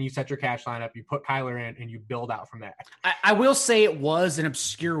go when you set your cash lineup, you put Kyler in and you build out from that. I will say it was an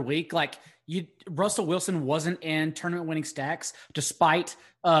obscure week. Like Russell Wilson wasn't in tournament winning stacks despite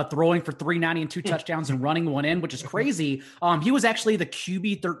throwing for 390 and 2 touchdowns and running one in, which is crazy. He was actually the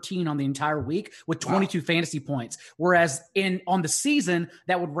QB 13 on the entire week with 22 fantasy points, whereas on the season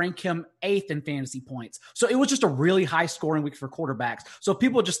that would rank him 8th in fantasy points. So it was just a really high scoring week for quarterbacks. So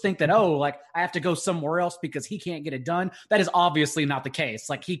people just think that, I have to go somewhere else because he can't get it done. That is obviously not the case.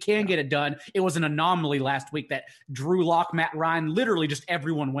 Like he can get it done. It was an anomaly last week that Drew Lock, Matt Ryan, literally just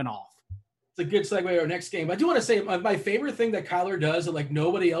everyone went off. It's a good segue to our next game. I do want to say my favorite thing that Kyler does that like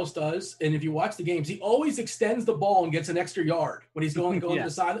nobody else does, and if you watch the games, he always extends the ball and gets an extra yard when he's going to the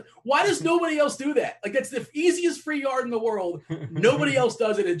side. Why does nobody else do that? Like that's the easiest free yard in the world. Nobody else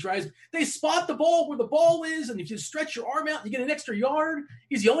does it. They spot the ball where the ball is, and if you stretch your arm out, you get an extra yard.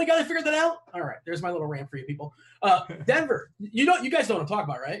 He's the only guy that figured that out. All right, there's my little rant for you people. Denver, you guys know what I'm talking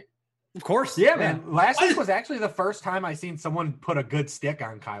about, right? Of course. Yeah, man. Last week was actually the first time I seen someone put a good stick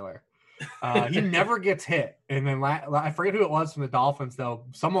on Kyler. He never gets hit. And then I forget who it was from the Dolphins, though.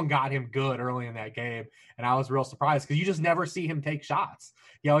 Someone got him good early in that game, and I was real surprised because you just never see him take shots.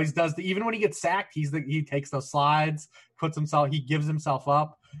 He always does. Even when he gets sacked, he takes those slides, he gives himself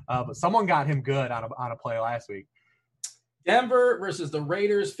up. But someone got him good on a play last week. Denver versus the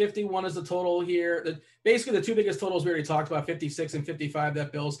Raiders, 51 is the total here. Basically, the 2 biggest totals we already talked about, 56 and 55,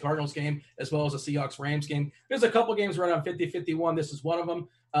 that Bills-Cardinals game, as well as the Seahawks-Rams game. There's a couple games right on 50-51. This is one of them.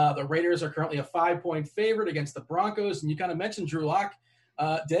 The Raiders are currently a 5-point favorite against the Broncos, and you kind of mentioned Drew Lock.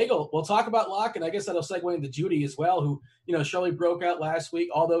 Daigle, we'll talk about Lock, and I guess that'll segue into Judy as well, who, surely broke out last week.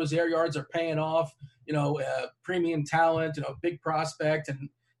 All those air yards are paying off, premium talent, big prospect, and,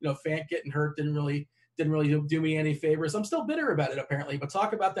 Fant getting hurt didn't really do me any favors. I'm still bitter about it, apparently, but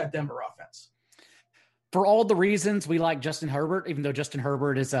talk about that Denver offense. For all the reasons we like Justin Herbert, even though Justin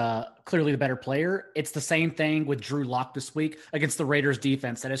Herbert is clearly the better player, it's the same thing with Drew Lock this week against the Raiders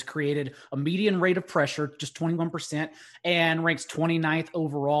defense that has created a median rate of pressure, just 21%, and ranks 29th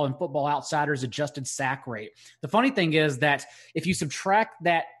overall in Football Outsiders adjusted sack rate. The funny thing is that if you subtract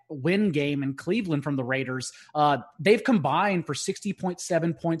that win game in Cleveland from the Raiders, they've combined for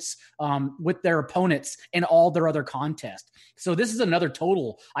 60.7 points with their opponents in all their other contests. So this is another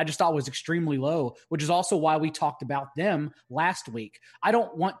total I just thought was extremely low, which is also why we talked about them last week. I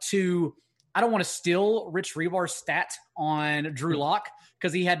don't want to I don't want to steal Rich Rebar's stat on Drew Lock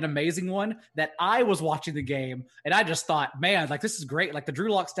because he had an amazing one that I was watching the game and I just thought, man, like this is great. Like the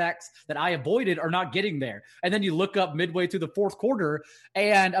Drew Lock stacks that I avoided are not getting there. And then you look up midway through the fourth quarter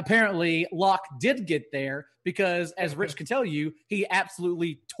and apparently Lock did get there because as Rich can tell you, he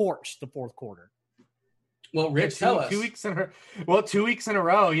absolutely torched the fourth quarter. Well, Rich, tell us. 2 weeks in a row. 2 weeks in a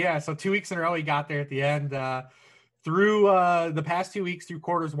row. Yeah. So 2 weeks in a row, he got there at the end. Through the past 2 weeks, through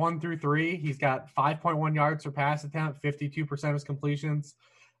quarters 1 through 3, he's got 5.1 yards per pass attempt, 52% of his completions,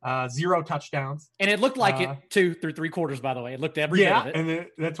 0 touchdowns. And it looked like it 2 through 3 quarters, by the way. It looked every bit of it. And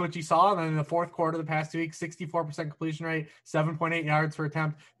that's what you saw. And then in the fourth quarter of the past 2 weeks, 64% completion rate, 7.8 yards per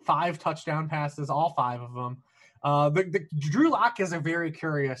attempt, 5 touchdown passes, all 5 of them. The Drew Lock is a very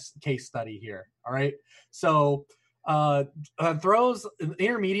curious case study here. All right. So throws,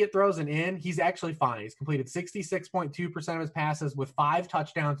 intermediate throws and in, he's actually fine. He's completed 66.2% of his passes with 5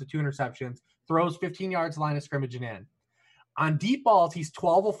 touchdowns and 2 interceptions, throws 15 yards line of scrimmage and in. On deep balls, he's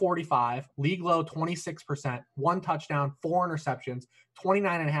 12 of 45, league low 26%, 1 touchdown, 4 interceptions,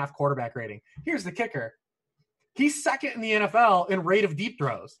 29.5 quarterback rating. Here's the kicker. He's second in the NFL in rate of deep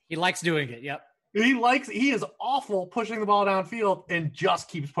throws. He likes doing it. Yep. He is awful pushing the ball downfield and just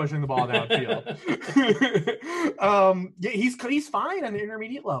keeps pushing the ball downfield. He's fine on the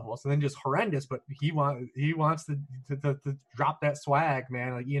intermediate levels and then just horrendous, but he wants to drop that swag,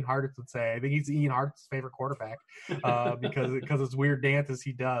 man. Like Ian Hartitz would say. I think he's Ian Hartitz's favorite quarterback because it's weird dances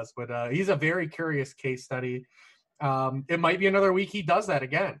he does. But he's a very curious case study. It might be another week he does that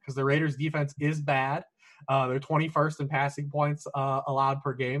again because the Raiders defense is bad. They're 21st in passing points allowed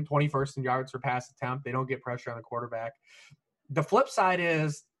per game, 21st in yards per pass attempt. They don't get pressure on the quarterback. The flip side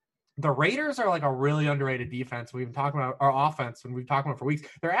is the Raiders are like a really underrated defense. We've been talking about our offense, and we've talked about it for weeks.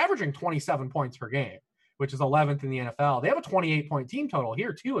 They're averaging 27 points per game, which is 11th in the NFL. They have a 28-point team total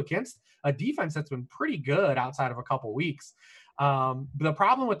here, too, against a defense that's been pretty good outside of a couple weeks. The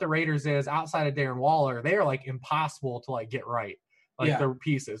problem with the Raiders is outside of Darren Waller, they are like impossible to like get right, their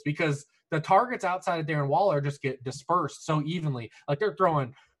pieces, because the targets outside of Darren Waller just get dispersed so evenly. Like they're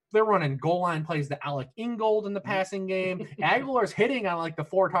running goal line plays to Alec Ingold in the passing game. Aguilar's hitting on like the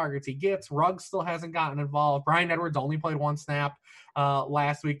 4 targets he gets. Ruggs still hasn't gotten involved. Bryan Edwards only played 1 snap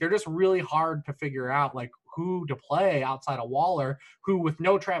last week. They're just really hard to figure out like who to play outside of Waller, who with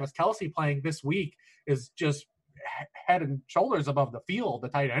no Travis Kelce playing this week is just head and shoulders above the field, the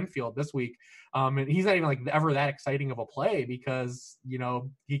tight end field this week. And he's not even like ever that exciting of a play because, you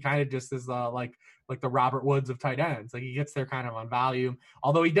know, he kind of just is like the Robert Woods of tight ends. Like he gets there kind of on volume,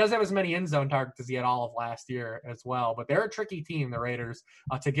 although he does have as many end zone targets as he had all of last year as well. But they're a tricky team, the Raiders,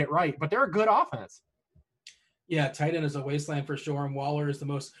 to get right, but they're a good offense. Yeah, tight end is a wasteland for sure. And Waller is the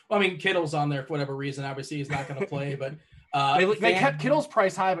most, Kittle's on there for whatever reason. Obviously he's not going to play, but they kept Kittle's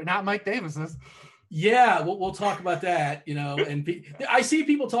price high, but not Mike Davis's. Yeah, we'll talk about that, you know. And I see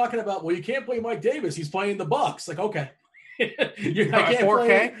people talking about, well, you can't play Mike Davis. He's playing the Bucs. Like, okay, you're at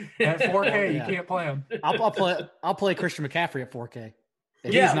 4K. At 4K, you can't play him. I'll play Christian McCaffrey at 4K.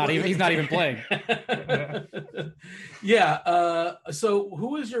 He's not even playing. Yeah. So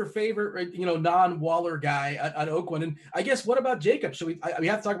who is your favorite, non-Waller guy at Oakland? And I guess what about Jacobs? We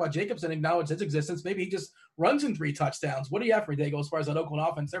have to talk about Jacobs and acknowledge his existence. Maybe he just runs in 3 touchdowns. What do you have for Dago as far as that Oakland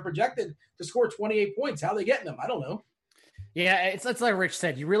offense? They're projected to score 28 points. How are they getting them? I don't know. Yeah, it's like Rich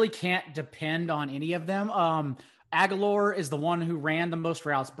said. You really can't depend on any of them. Aguilar is the one who ran the most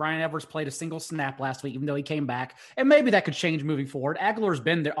routes. Bryan Edwards played a single snap last week, even though he came back. And maybe that could change moving forward. Aguilar's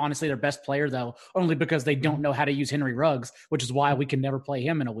been honestly their best player, though, only because they don't know how to use Henry Ruggs, which is why we can never play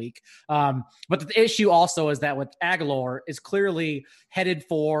him in a week. But the issue also is that with Aguilar is clearly headed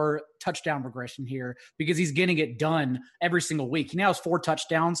for touchdown regression here because he's getting it done every single week. He now has 4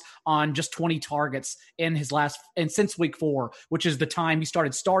 touchdowns on just 20 targets since week 4, which is the time he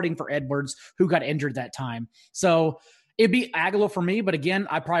started starting for Edwards, who got injured that time. So it'd be Aguilar for me, but again,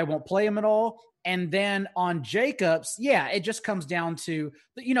 I probably won't play him at all. And then on Jacobs, yeah, it just comes down to,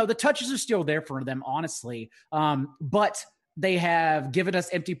 the touches are still there for them, honestly. But they have given us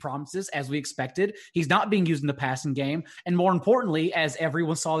empty promises as we expected. He's not being used in the passing game. And more importantly, as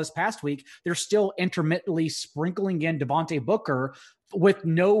everyone saw this past week, they're still intermittently sprinkling in Devontae Booker with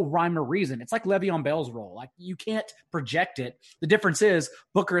no rhyme or reason. It's like Le'Veon Bell's role. Like you can't project it. The difference is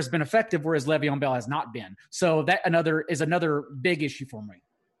Booker has been effective, whereas Le'Veon Bell has not been. So that is another big issue for me.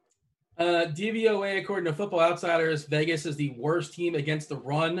 DVOA, according to Football Outsiders, Vegas is the worst team against the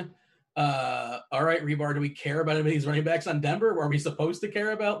run. All right, Rebar, do we care about any of these running backs on Denver? Are we supposed to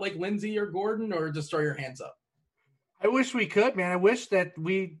care about like Lindsey or Gordon, or just throw your hands up? I wish we could, man. I wish that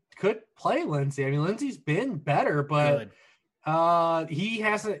we could play Lindsey. I mean, Lindsey's been better, but He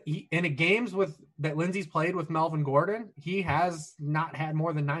hasn't in the games that Lindsey's played with Melvin Gordon, he has not had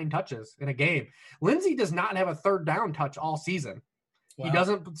more than 9 touches in a game. Lindsey does not have a third down touch all season. Wow. He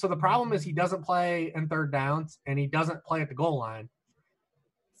doesn't. So the problem is he doesn't play in third downs and he doesn't play at the goal line.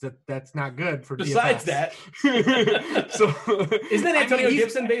 That's not good for besides DFS. That. So isn't that Antonio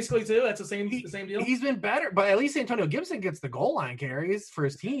Gibson basically too? That's the same deal. He's been better, but at least Antonio Gibson gets the goal line carries for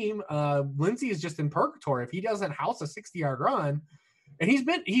his team. Lindsey is just in purgatory if he doesn't house a 60-yard run, and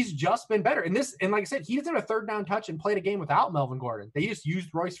he's just been better. And like I said, he doesn't have a third down touch and played a game without Melvin Gordon. They just used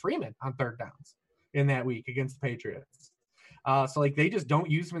Royce Freeman on third downs in that week against the Patriots. So like they just don't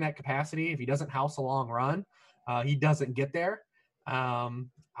use him in that capacity. If he doesn't house a long run, he doesn't get there.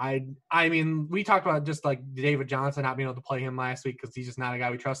 I mean, we talked about just like David Johnson not being able to play him last week because he's just not a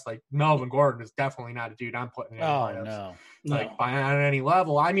guy we trust. Like Melvin Gordon is definitely not a dude I'm putting in. No. On any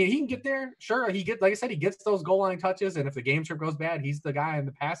level. I mean, he can get there. Sure, like I said, he gets those goal line touches, and if the game script goes bad, he's the guy in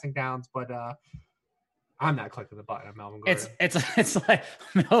the passing downs. But I'm not clicking the button on Melvin Gordon. It's like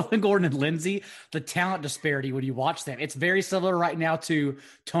Melvin Gordon and Lindsey, the talent disparity when you watch them. It's very similar right now to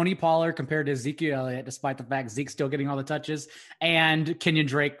Tony Pollard compared to Ezekiel Elliott, despite the fact Zeke's still getting all the touches, and Kenyon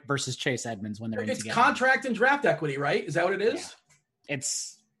Drake versus Chase Edmonds when they're in together. It's contract and draft equity, right? Is that what it is? Yeah.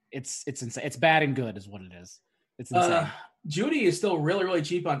 It's insane. It's bad and good is what it is. It's insane. Judy is still really, really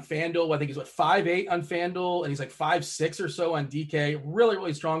cheap on FanDuel. I think he's 5'8" on FanDuel, and he's like 5'6" or so on DK. Really,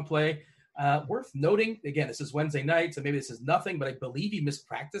 really strong play. Worth noting, again, this is Wednesday night, so maybe this is nothing, but I believe he missed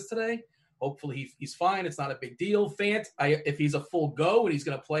practice today. Hopefully he's fine. It's not a big deal. Fant, if he's a full go and he's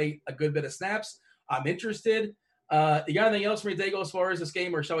going to play a good bit of snaps, I'm interested. You got anything else for me, Dago, as far as this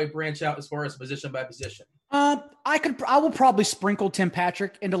game, or shall we branch out as far as position by position? I will probably sprinkle Tim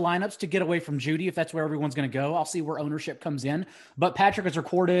Patrick into lineups to get away from Judy if that's where everyone's going to go. I'll see where ownership comes in. But Patrick has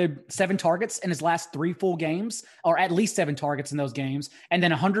recorded 7 targets in his last 3 full games, or at least 7 targets in those games, and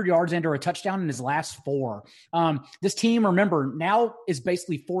then 100 yards and or a touchdown in his last 4. This team, remember, now is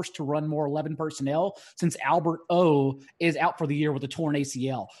basically forced to run more 11 personnel since Albert O is out for the year with a torn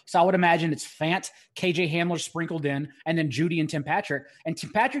ACL. So I would imagine it's Fant, KJ Hamler sprinkled in, and then Judy and Tim Patrick. And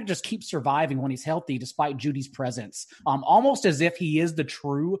Tim Patrick just keeps surviving when he's healthy despite Judy's presence. Almost as if he is the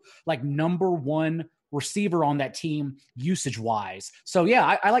true number 1 receiver on that team usage wise. So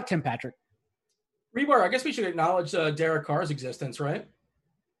yeah, I like Tim Patrick. Rebar, I guess we should acknowledge Derek Carr's existence, right?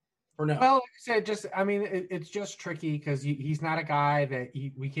 Or no? Well, like I said, it's just tricky because he's not a guy that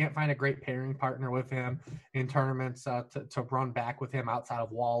we can't find a great pairing partner with him in tournaments to run back with him outside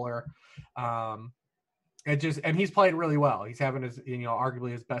of Waller. And he's played really well. He's having his,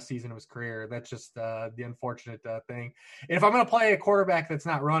 arguably his best season of his career. That's just the unfortunate thing. And if I'm going to play a quarterback that's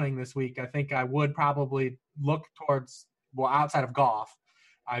not running this week, I think I would probably look towards, outside of Goff.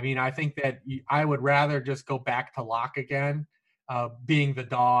 I mean, I think that I would rather just go back to Lock again, being the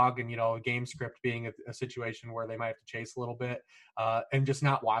dog and, a game script being a situation where they might have to chase a little bit and just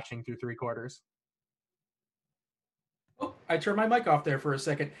not watching through 3 quarters. Oh, I turned my mic off there for a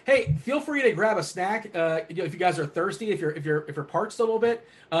second. Hey, feel free to grab a snack if you guys are thirsty, if you're parched a little bit,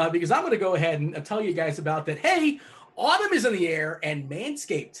 because I'm going to go ahead and tell you guys about that. Hey, autumn is in the air, and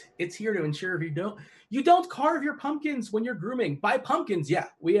Manscaped, it's here to ensure you don't carve your pumpkins when you're grooming. By pumpkins, yeah,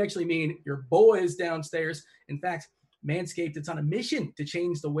 we actually mean your boys downstairs. In fact, Manscaped, it's on a mission to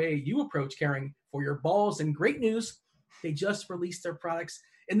change the way you approach caring for your balls. And great news, they just released their products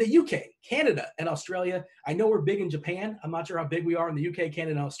in the UK, Canada, and Australia. I know we're big in Japan. I'm not sure how big we are in the UK,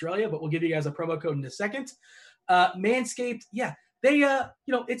 Canada, and Australia, but we'll give you guys a promo code in a second. Manscaped, yeah, they,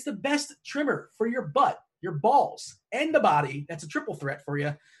 it's the best trimmer for your butt, your balls, and the body. That's a triple threat for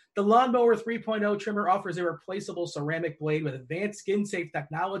you. The Lawnmower 3.0 trimmer offers a replaceable ceramic blade with advanced skin-safe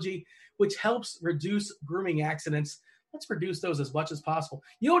technology, which helps reduce grooming accidents. Let's reduce those as much as possible.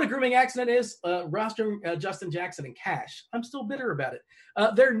 You know what a grooming accident is? Rostering Justin Jackson and Cash. I'm still bitter about it.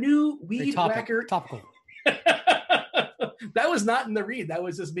 Their new Weed Whacker. Topical. That was not in the read. That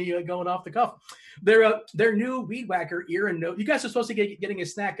was just me going off the cuff. Their new Weed Whacker ear and nose. You guys are supposed to get getting a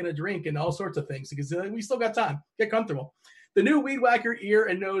snack and a drink and all sorts of things because we still got time. Get comfortable. The new Weed Whacker ear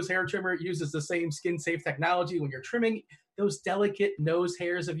and nose hair trimmer uses the same skin-safe technology when you're trimming those delicate nose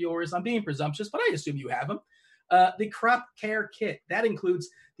hairs of yours. I'm being presumptuous, but I assume you have them. The Crop Care Kit. That includes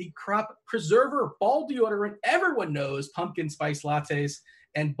the Crop Preserver Ball Deodorant. Everyone knows pumpkin spice lattes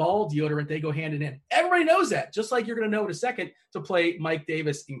and ball deodorant, they go hand in hand. Everybody knows that, just like you're going to know in a second to play Mike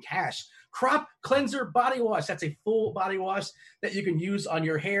Davis in Cash. Crop Cleanser Body Wash. That's a full body wash that you can use on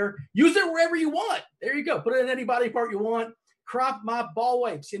your hair. Use it wherever you want. There you go. Put it in any body part you want. Crop Mop Ball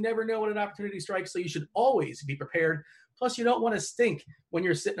Wipes. You never know when an opportunity strikes, so you should always be prepared. Plus, you don't want to stink when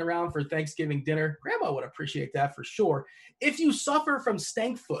you're sitting around for Thanksgiving dinner. Grandma would appreciate that for sure. If you suffer from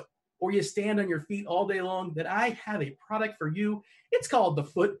stank foot or you stand on your feet all day long, then I have a product for you. It's called the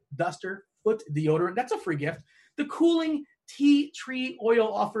Foot Duster Foot Deodorant. That's a free gift. The cooling tea tree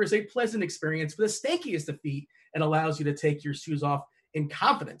oil offers a pleasant experience for the stankiest of feet and allows you to take your shoes off in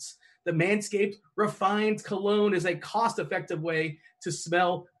confidence. The Manscaped Refined Cologne is a cost-effective way to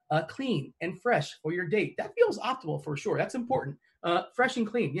smell clean and fresh for your date. That feels optimal for sure. That's important. Fresh and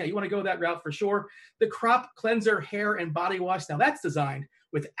clean. Yeah, you want to go that route for sure. The Crop Cleanser Hair and Body Wash. Now that's designed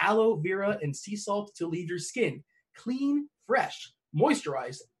with aloe vera and sea salt to leave your skin clean, fresh,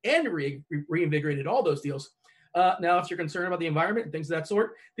 moisturized, and reinvigorated. All those deals. Now, if you're concerned about the environment and things of that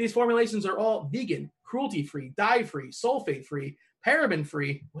sort, these formulations are all vegan, cruelty-free, dye-free, sulfate-free,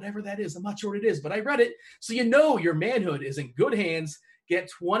 paraben-free, whatever that is. I'm not sure what it is, but I read it. So you know your manhood is in good hands. Get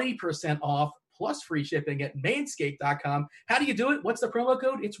 20% off plus free shipping at manscaped.com. How do you do it? What's the promo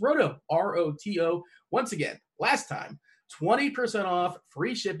code? It's ROTO, R-O-T-O. Once again, last time, 20% off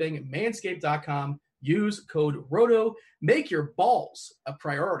free shipping at manscaped.com. Use code ROTO. Make your balls a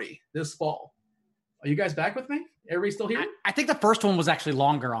priority this fall. Are you guys back with me? Everybody still here? I think the first one was actually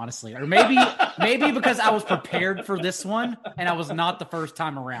longer, honestly. Or maybe because I was prepared for this one and I was not the first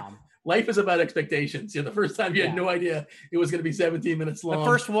time around. Life is about expectations. The first time you had no idea it was going to be 17 minutes long.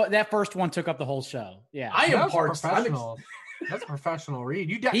 That first one took up the whole show. Yeah. I am professional. That's a professional read.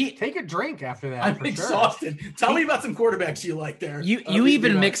 You take a drink after that. I'm exhausted. Sure. Tell me about some quarterbacks you like there. You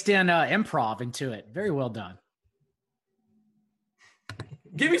even mixed in improv into it. Very well done.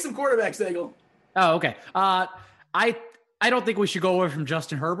 Give me some quarterbacks, Nagel. Oh, okay. I don't think we should go away from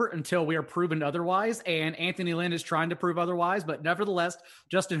Justin Herbert until we are proven otherwise. And Anthony Lynn is trying to prove otherwise. But nevertheless,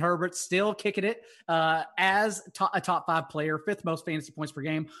 Justin Herbert still kicking it as a top 5 player, 5th most fantasy points per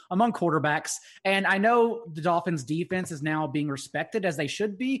game among quarterbacks. And I know the Dolphins defense is now being respected as they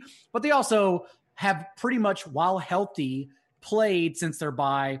should be, but they also have pretty much, while healthy, played since their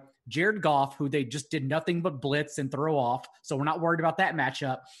bye Jared Goff, who they just did nothing but blitz and throw off. So we're not worried about that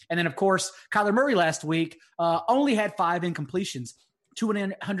matchup. And then, of course, Kyler Murray last week only had 5 incompletions,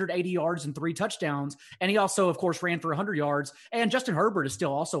 280 yards and 3 touchdowns. And he also, of course, ran for 100 yards. And Justin Herbert is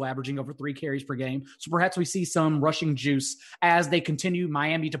still also averaging over 3 carries per game. So perhaps we see some rushing juice as they continue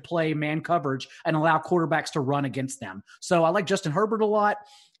Miami to play man coverage and allow quarterbacks to run against them. So I like Justin Herbert a lot.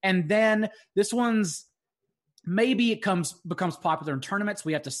 And then this one's, maybe it becomes popular in tournaments.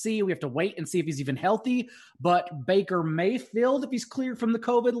 We have to see. We have to wait and see if he's even healthy. But Baker Mayfield, if he's cleared from the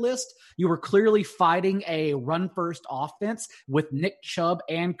COVID list, you were clearly fighting a run-first offense with Nick Chubb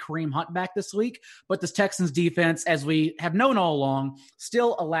and Kareem Hunt back this week. But this Texans defense, as we have known all along,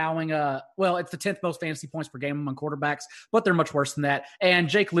 still allowing it's the 10th most fantasy points per game among quarterbacks, but they're much worse than that. And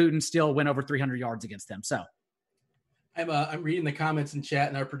Jake Luton still went over 300 yards against them. So I'm reading the comments in chat,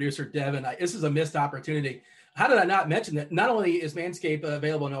 and our producer Devin, this is a missed opportunity. How did I not mention that? Not only is Manscaped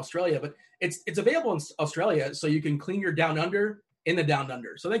available in Australia, but it's available in Australia, so you can clean your down under in the down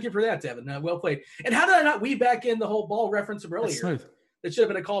under. So thank you for that, Devin. Well played. And how did I not weave back in the whole ball reference from earlier? That's smooth. That should have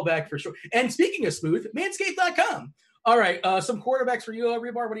been a callback for sure. And speaking of smooth, manscaped.com. All right, some quarterbacks for you,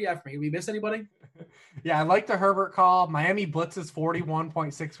 Rebar. What do you have for me? We miss anybody? Yeah, I like the Herbert call. Miami blitzes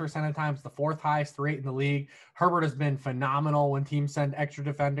 41.6% of times, the 4th highest rate in the league. Herbert has been phenomenal when teams send extra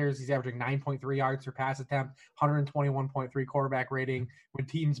defenders. He's averaging 9.3 yards per pass attempt, 121.3 quarterback rating when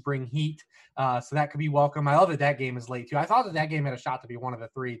teams bring heat. So that could be welcome. I love that game is late, too. I thought that game had a shot to be one of the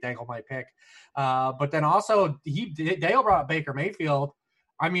 3 Dangle might pick. But then also, Dale brought Baker Mayfield.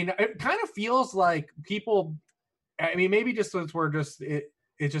 I mean, it kind of feels like people – I mean, maybe just since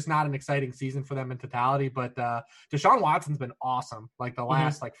it's just not an exciting season for them in totality, but Deshaun Watson's been awesome. Like the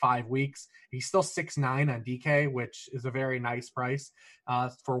last 5 weeks, he's still 6'9" on DK, which is a very nice price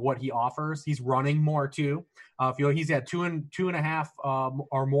for what he offers. He's running more too. He's had 2.5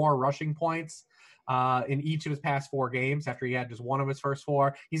 or more rushing points in each of his past 4 games after he had just one of his first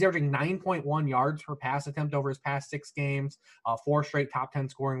 4. He's averaging 9.1 yards per pass attempt over his past 6 games, 4 straight top 10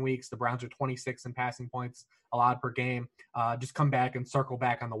 scoring weeks. The Browns are 26 in passing points allowed per game. Just come back and circle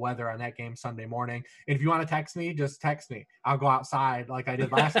back on the weather on that game Sunday morning. And if you want to text me, just text me. I'll go outside like I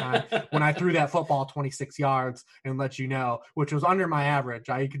did last time when I threw that football 26 yards and let you know, which was under my average.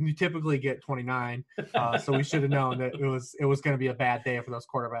 I can typically get 29. So we should have known that it was going to be a bad day for those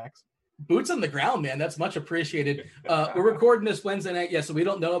quarterbacks. Boots on the ground, man. That's much appreciated. We're recording this Wednesday night. Yeah, so we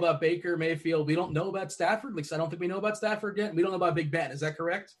don't know about Baker Mayfield. We don't know about Stafford. At least I don't think we know about Stafford yet. We don't know about Big Ben. Is that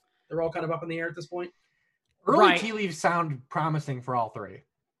correct? They're all kind of up in the air at this point? Early tea leaves sound promising for all 3.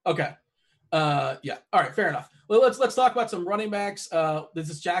 Okay. Yeah. All right. Fair enough. Well, let's talk about some running backs. This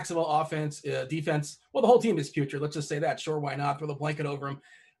is Jacksonville offense, defense. Well, the whole team is putrid. Let's just say that. Sure, why not? Throw the blanket over them.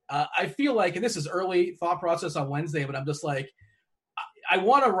 I feel like, and this is early thought process on Wednesday, but I'm just like, I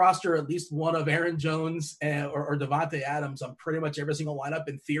want to roster at least one of Aaron Jones or Davante Adams on pretty much every single lineup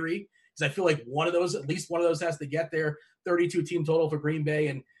in theory, because I feel like at least one of those has to get there. 32 team total for Green Bay,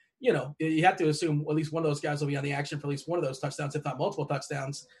 and you have to assume at least one of those guys will be on the action for at least one of those touchdowns, if not multiple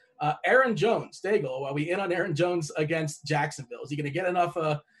touchdowns. Aaron Jones, Daigle, are we in on Aaron Jones against Jacksonville? Is he going to get enough?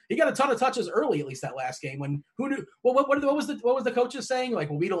 He got a ton of touches early, at least that last game. When who knew? Well, what was the coaches saying? Like,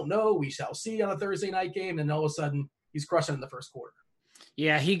 well, we don't know. We shall see on a Thursday night game. And all of a sudden, he's crushing in the first quarter.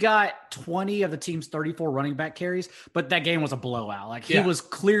 Yeah, he got 20 of the team's 34 running back carries, but that game was a blowout. Like, he was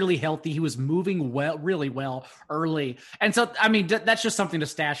clearly healthy. He was moving well, really well early. And so, I mean, that's just something to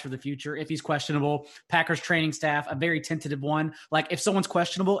stash for the future. If he's questionable, Packers training staff, a very tentative one. Like, if someone's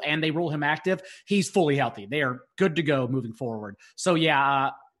questionable and they rule him active, he's fully healthy. They are good to go moving forward. So,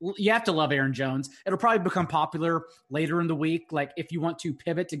 yeah, you have to love Aaron Jones. It'll probably become popular later in the week, like if you want to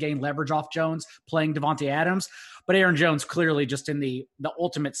pivot to gain leverage off Jones playing Davante Adams. But Aaron Jones clearly just in the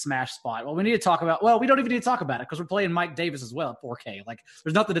ultimate smash spot. Well, we need to talk about – well, we don't even need to talk about it because we're playing Mike Davis as well at 4K. Like,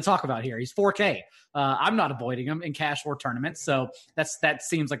 there's nothing to talk about here. He's 4K. I'm not avoiding him in cash or tournaments, so that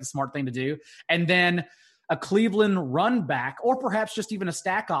seems like the smart thing to do. And then a Cleveland run back or perhaps just even a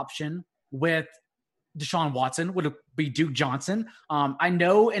stack option with – Deshaun Watson would be Duke Johnson. I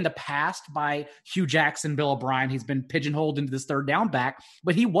know in the past by Hugh Jackson, Bill O'Brien, he's been pigeonholed into this third down back,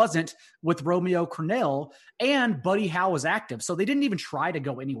 but he wasn't with Romeo Crennel, and Buddy Howe was active. So they didn't even try to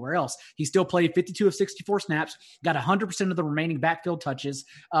go anywhere else. He still played 52 of 64 snaps, got 100% of the remaining backfield touches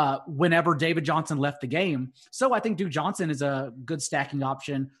whenever David Johnson left the game. So I think Duke Johnson is a good stacking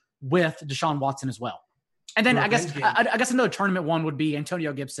option with Deshaun Watson as well. And then I guess another tournament one would be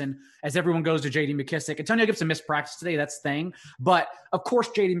Antonio Gibson, as everyone goes to J.D. McKissick. Antonio Gibson missed practice today. That's the thing. But, of course,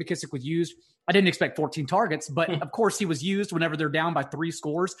 J.D. McKissick was used. I didn't expect 14 targets, but, of course, he was used whenever they're down by 3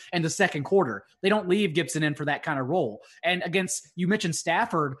 scores in the second quarter. They don't leave Gibson in for that kind of role. And against – you mentioned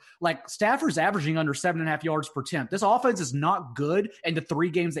Stafford. Like, Stafford's averaging under 7.5 yards per attempt. This offense is not good in the 3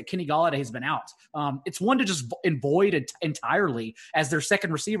 games that Kenny Golladay has been out. It's one to just avoid it entirely, as their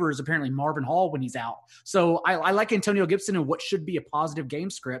second receiver is apparently Marvin Hall when he's out. So I like Antonio Gibson in what should be a positive game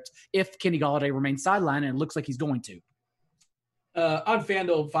script if Kenny Golladay remains sidelined, and it looks like he's going to. On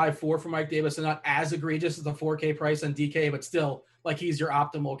FanDuel, 5.4 for Mike Davis, and not as egregious as the 4K price on DK, but still, like, he's your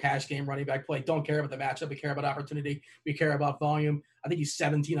optimal cash game running back play. Don't care about the matchup. We care about opportunity. We care about volume. I think he's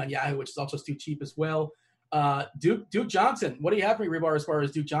 17 on Yahoo, which is also too cheap as well. Duke Johnson. What do you have for me, Rebar, as far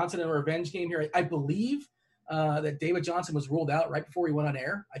as Duke Johnson in a revenge game here? I believe that David Johnson was ruled out right before he went on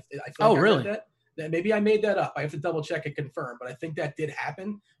air. I feel like I read that. Maybe I made that up. I have to double check and confirm, but I think that did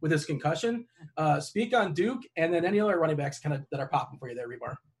happen with his concussion. Speak on Duke and then any other running backs kind of that are popping for you there,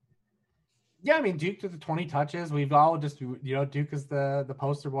 Rebar. Yeah, I mean, Duke to the 20 touches. We've all just, Duke is the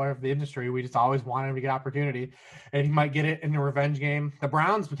poster boy of the industry. We just always wanted him to get opportunity, and he might get it in the revenge game. The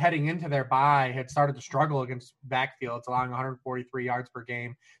Browns, heading into their bye, had started to struggle against backfields, allowing 143 yards per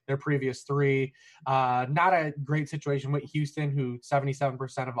game their previous 3. Not a great situation with Houston, who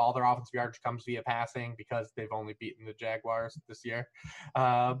 77% of all their offensive yards comes via passing because they've only beaten the Jaguars this year.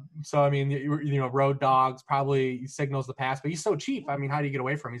 So, I mean, road dogs probably signals the pass, but he's so cheap. I mean, how do you get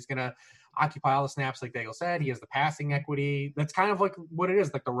away from him? He's going to occupy all the snaps, like Daigle said. He has the passing equity. That's kind of like what it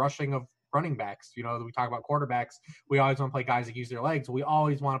is, like the rushing of running backs. We talk about quarterbacks. We always want to play guys that use their legs. We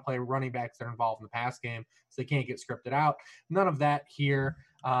always want to play running backs that are involved in the pass game, so they can't get scripted out. None of that here.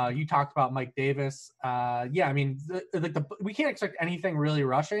 You talked about Mike Davis. Yeah, I mean, we can't expect anything really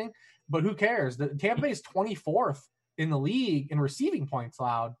rushing, but who cares? The Tampa Bay is 24th in the league in receiving points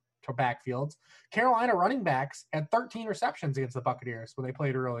allowed to backfields. Carolina running backs had 13 receptions against the Buccaneers when they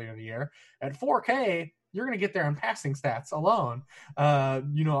played earlier in the year. At 4K, you're going to get there in passing stats alone,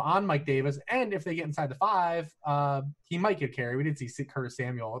 on Mike Davis. And if they get inside the 5, he might get carry. We did see Curtis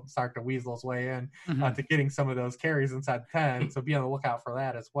Samuel start to weasel his way in to getting some of those carries inside the 10. So be on the lookout for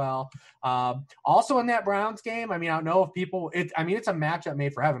that as well. Also in that Browns game, I mean, I don't know if it's a matchup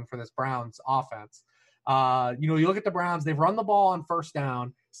made for heaven for this Browns offense. You look at the Browns, they've run the ball on first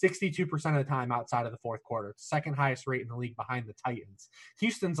down 62% of the time outside of the fourth quarter. It's the second highest rate in the league behind the Titans.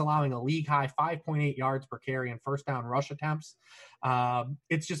 Houston's allowing a league high 5.8 yards per carry in first down rush attempts.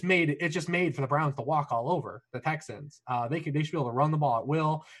 It's just made for the Browns to walk all over the Texans. They should be able to run the ball at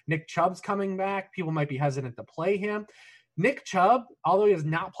will. Nick Chubb's coming back. People might be hesitant to play him. Nick Chubb, although he has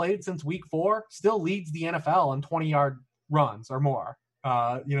not played since week 4, still leads the NFL in 20-yard runs or more.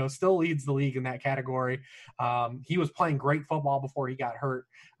 Still leads the league in that category. He was playing great football before he got hurt.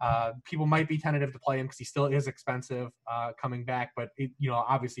 People might be tentative to play him because he still is expensive coming back, but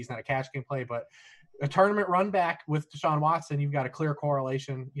obviously he's not a cash game play, but a tournament run back with Deshaun Watson, you've got a clear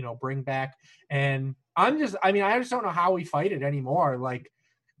correlation, bring back. And I just don't know how we fight it anymore. Like,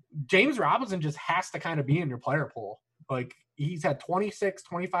 James Robinson just has to kind of be in your player pool. Like, he's had 26,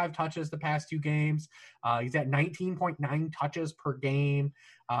 25 touches the past 2 games. He's at 19.9 touches per game.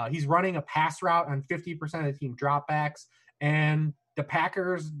 He's running a pass route on 50% of the team dropbacks. And the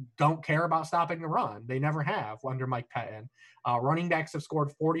Packers don't care about stopping the run. They never have under Mike Pettin. Running backs have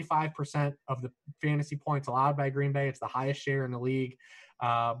scored 45% of the fantasy points allowed by Green Bay. It's the highest share in the league.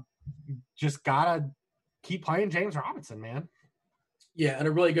 Just got to keep playing James Robinson, man. Yeah, and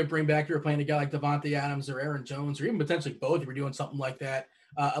a really good bring back. You're playing a guy like Davante Adams or Aaron Jones, or even potentially both if you're doing something like that.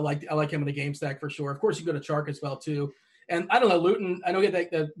 I like him in the game stack for sure. Of course, you go to Chark as well too. And I don't know, Luton, I know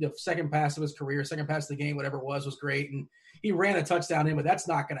the second pass of his career, second pass of the game, whatever it was great. And he ran a touchdown in, but that's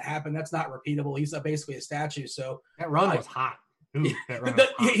not going to happen. That's not repeatable. He's basically a statue. So that run was hot. Ooh, that run was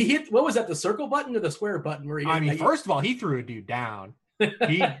hot. He hit, what was that, the circle button or the square button? First of all, he threw a dude down.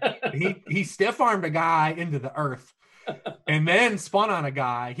 He stiff-armed a guy into the earth. And then spun on a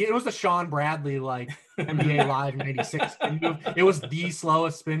guy. It was the Sean Bradley, like, NBA Live 96 spin move. It was the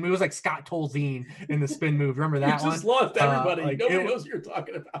slowest spin move. It was like Scott Tolzien in the spin move. Remember that one? You just lost everybody. Nobody knows what you're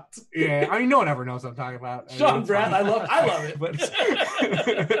talking about. Yeah, no one ever knows what I'm talking about. Sean Bradley, I love it. But,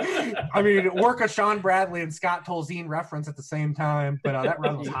 work a Sean Bradley and Scott Tolzien reference at the same time. But that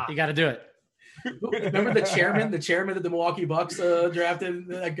run was hot. You got to do it. Remember the chairman of the Milwaukee Bucks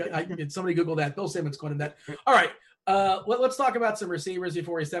drafted? Somebody Google that. Bill Simmons going in that. All right. Let's talk about some receivers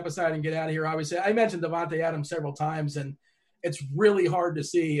before we step aside and get out of here. Obviously, I mentioned Davante Adams several times, and it's really hard to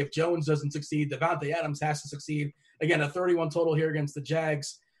see if Jones doesn't succeed. Davante Adams has to succeed. Again, a 31 total here against the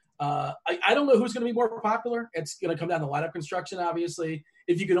Jags. I don't know who's going to be more popular. It's going to come down to lineup construction, obviously.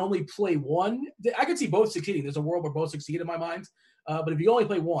 If you can only play one, I could see both succeeding. There's a world where both succeed in my mind. But if you only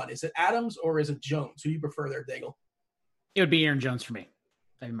play one, is it Adams or is it Jones? Who do you prefer there, Daigle? It would be Aaron Jones for me.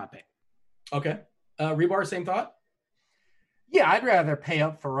 That'd be my pick. Okay. Rebar, same thought? Yeah, I'd rather pay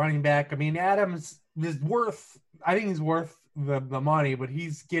up for running back. I mean, Adams is I think he's worth the money, but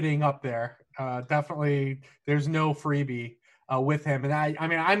he's getting up there. Definitely, there's no freebie with him. And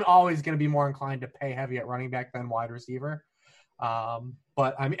I'm always going to be more inclined to pay heavy at running back than wide receiver.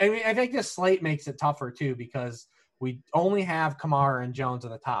 But I think this slate makes it tougher too, because we only have Kamara and Jones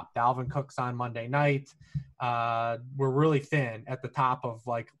at the top. Dalvin Cook's on Monday night. We're really thin at the top of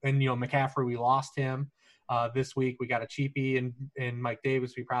McCaffrey, we lost him. This week we got a cheapie in Mike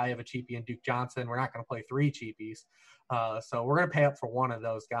Davis. We probably have a cheapie in Duke Johnson. We're not going to play 3 cheapies. So we're going to pay up for one of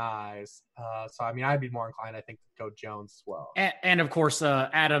those guys. I'd be more inclined, I think, to go Jones as well. And of course,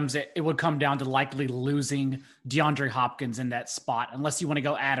 Adams, it would come down to likely losing DeAndre Hopkins in that spot, unless you want to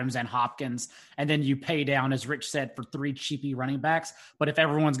go Adams and Hopkins, and then you pay down, as Rich said, for 3 cheapie running backs. But if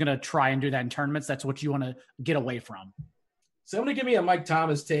everyone's going to try and do that in tournaments, that's what you want to get away from. So I'm going to give me a Mike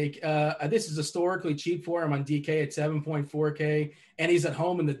Thomas take. This is historically cheap for him on DK at 7.4K, and he's at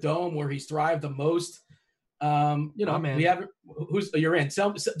home in the Dome where he's thrived the most. We have you're in.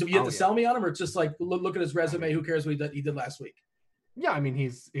 Do you have to sell me on him, or it's just like look at his resume? Who cares what he did last week? Yeah,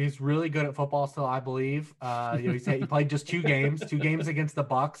 he's really good at football still, I believe. He played just 2 games against the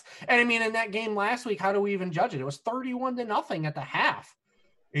Bucks, and in that game last week, how do we even judge it? It was 31-0 at the half.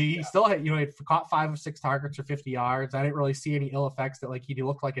 He still had, he caught 5 of 6 targets for 50 yards. I didn't really see any ill effects that he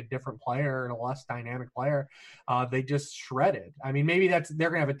looked like a different player and a less dynamic player. They just shredded. Maybe they're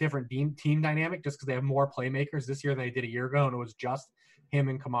going to have a different team dynamic just because they have more playmakers this year than they did a year ago, and it was just him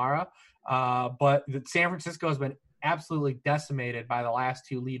and Kamara. But San Francisco has been absolutely decimated by the last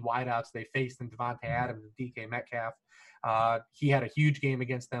 2 lead wideouts they faced in Davante Adams and DK Metcalf. He had a huge game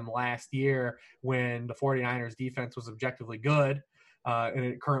against them last year when the 49ers defense was objectively good. And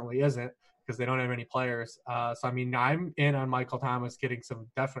it currently isn't because they don't have any players. I'm in on Michael Thomas, getting some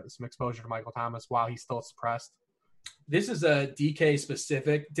exposure to Michael Thomas while he's still suppressed. This is a DK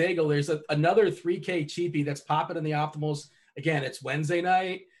specific. Daigle, there's another 3K cheapie that's popping in the optimals. Again, it's Wednesday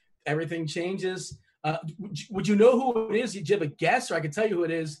night. Everything changes. Would you know who it is? Do you have a guess? Or I can tell you who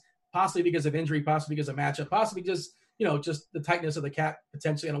it is, possibly because of injury, possibly because of matchup, possibly just the tightness of the cap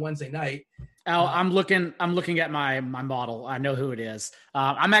potentially on a Wednesday night. I'm looking at my model. I know who it is.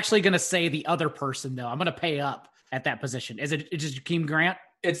 I'm actually going to say the other person though. I'm going to pay up at that position. Is it just Jakeem Grant?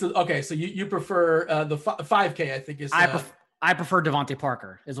 It's okay. So you prefer the 5K? I think is. I prefer Devontae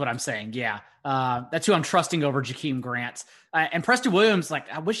Parker is what I'm saying. Yeah. That's who I'm trusting over Jakeem Grant. And Preston Williams,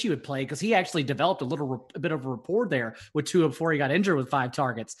 I wish he would play because he actually developed a bit of a rapport there with Tua before he got injured with 5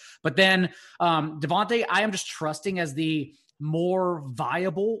 targets. But then Devontae, I am just trusting as the more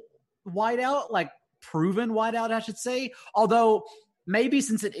viable wideout, proven wideout, I should say. Although maybe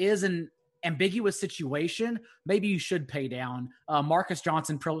since it is an ambiguous situation, maybe you should pay down. Marcus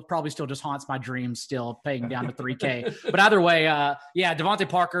Johnson probably still just haunts my dreams, still paying down to 3K. But either way, Devontae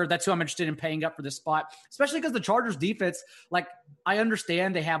Parker, that's who I'm interested in paying up for this spot, especially because the Chargers defense, I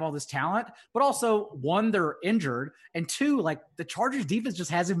understand they have all this talent, but also 1, they're injured, and 2, the Chargers defense just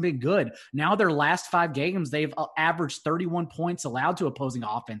hasn't been good. Now their last 5 games, they've averaged 31 points allowed to opposing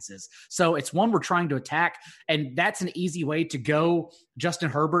offenses. So it's one we're trying to attack, and that's an easy way to go Justin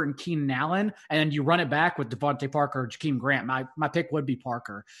Herbert and Keenan Allen, and you run it back with Devontae Parker or Jakeem Grant. My pick would be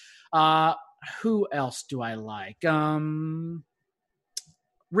Parker. Who else do I like?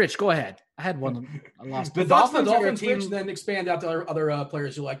 Rich, go ahead. I had one. I lost. The Dolphins Rich, then expand out to other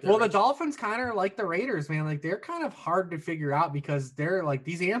players you like there. Well, the Dolphins kind of like the Raiders, man. They're kind of hard to figure out because they're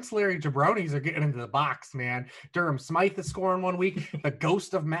these ancillary jabronis are getting into the box, man. Durham Smythe is scoring one week. The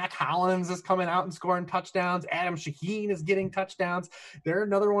ghost of Mac Hollins is coming out and scoring touchdowns. Adam Shaheen is getting touchdowns. They're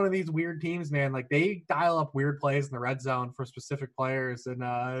another one of these weird teams, man. They dial up weird plays in the red zone for specific players, and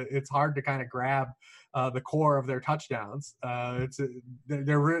it's hard to kind of grab the core of their touchdowns.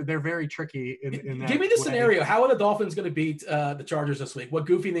 They're very tricky in that. Give me the scenario. How are the Dolphins going to beat the Chargers this week? What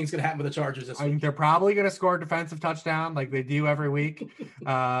goofy thing's going to happen with the Chargers this week? They're probably going to score a defensive touchdown like they do every week,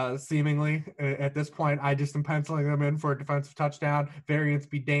 seemingly. At this point, I just am penciling them in for a defensive touchdown. Variance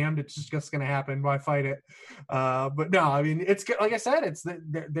be damned. It's just going to happen. Why fight it? But no, it's like I said,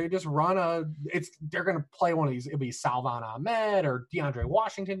 they just run they're going to play one of these. It'll be Salvon Ahmed or DeAndre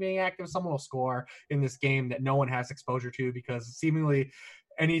Washington being active. Someone will score in this game that no one has exposure to because seemingly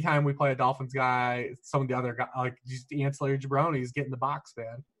anytime we play a Dolphins guy, some of the other guys, just the ancillary jabronis get in the box,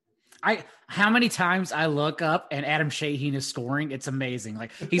 man. How many times I look up and Adam Shaheen is scoring? It's amazing.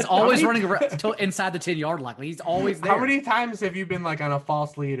 He's always running inside the 10-yard line. He's always there. How many times have you been on a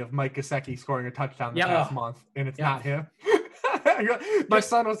false lead of Mike Gesicki scoring a touchdown the past month and it's not him? My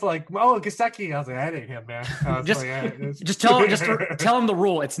son was like, "Oh, Gesicki." I was like, "That ain't him, man." Just tell him the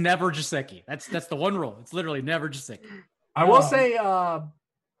rule. It's never Gesicki. That's the one rule. It's literally never Gesicki. I will say,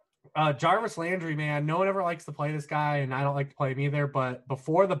 Jarvis Landry, man, no one ever likes to play this guy, and I don't like to play him either. But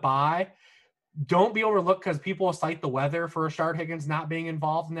before the bye, don't be overlooked because people will cite the weather for Rashard Higgins not being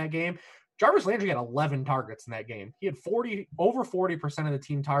involved in that game. Jarvis Landry had 11 targets in that game. He had over 40% of the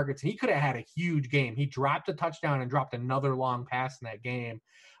team targets, and he could have had a huge game. He dropped a touchdown and dropped another long pass in that game.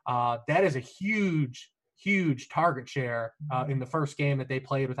 That is a huge, huge target share in the first game that they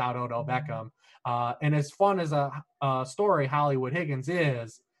played without Odell Beckham. And as fun as a story Hollywood Higgins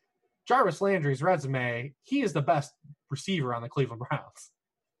is, Jarvis Landry's resume, he is the best receiver on the Cleveland Browns.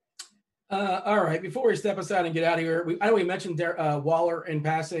 All right, before we step aside and get out of here, I know we mentioned Waller in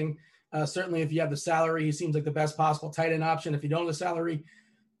passing. Certainly, if you have the salary, he seems like the best possible tight end option. If you don't have the salary,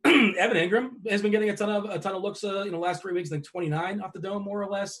 Evan Ingram has been getting a ton of looks. Last 3 weeks, 29 off the dome, more or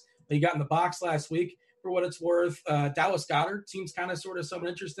less. He got in the box last week for what it's worth. Dallas Goedert seems kind of sort of something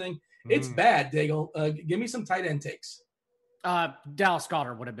interesting. It's bad, Daigle. Give me some tight end takes. Dallas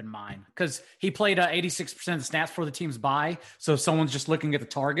Goedert would have been mine because he played 86% of the snaps for the team's bye. So if someone's just looking at the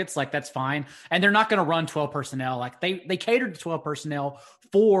targets, that's fine. And they're not going to run 12 personnel. They catered to 12 personnel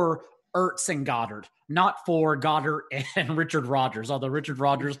for Ertz and Goddard, not for Goddard and Richard Rodgers, although Richard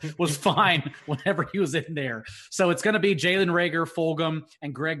Rodgers was fine whenever he was in there. So it's going to be Jalen Reagor, Fulgham,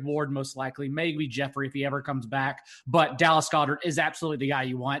 and Greg Ward most likely, maybe Jeffrey if he ever comes back. But Dallas Goedert is absolutely the guy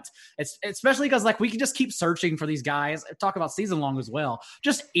you want. It's especially because we can just keep searching for these guys. Talk about season long as well.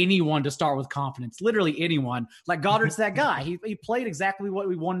 Just anyone to start with confidence, literally anyone. Goddard's that guy. He played exactly what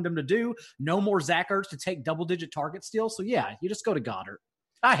we wanted him to do. No more Zach Ertz to take double-digit targets still. So yeah, you just go to Goddard.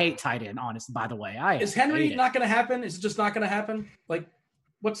 I hate tight end, honest, by the way. Is Henry not going to happen? Is it just not going to happen?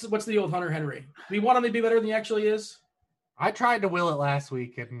 What's the deal with Hunter Henry? We want him to be better than he actually is? I tried to will it last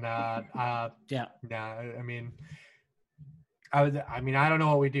week, and I don't know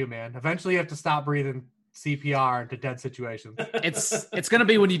what we do, man. Eventually you have to stop breathing CPR into dead situations. It's going to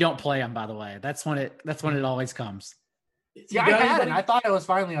be when you don't play him, by the way. That's when it always comes. Yeah, I had it. I thought it was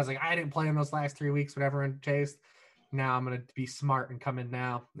finally. I was like, I didn't play him those last 3 weeks when everyone chased. Now I'm going to be smart and come in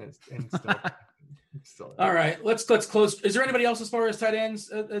now. And still. All right, let's close. Is there anybody else as far as tight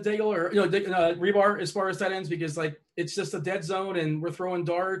ends, Daigle, or Rebar as far as tight ends? Because it's just a dead zone and we're throwing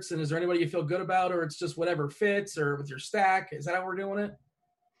darts. And is there anybody you feel good about, or it's just whatever fits, or with your stack? Is that how we're doing it?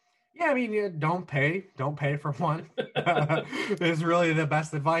 Yeah, I mean, don't pay for one. Is really the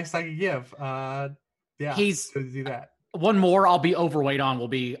best advice I could give. He's to do that. One more I'll be overweight on will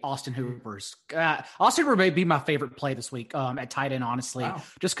be Austin Hooper's. Austin Hooper may be my favorite play this week at tight end, honestly,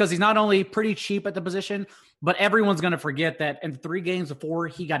 just because he's not only pretty cheap at the position, but everyone's going to forget that in 3 games before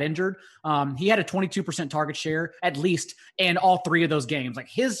he got injured, he had a 22% target share at least in all 3 of those games. Like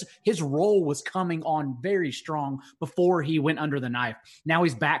his role was coming on very strong before he went under the knife. Now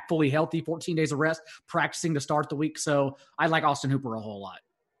he's back fully healthy, 14 days of rest, practicing to start the week. So I like Austin Hooper a whole lot.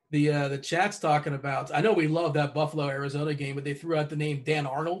 The chat's talking about, I know we love that Buffalo-Arizona game, but they threw out the name Dan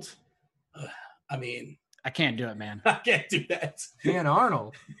Arnold. I mean. I can't do it, man. I can't do that. Dan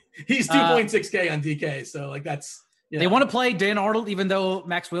Arnold. He's 2.6K on DK, so like that's. You know. They want to play Dan Arnold even though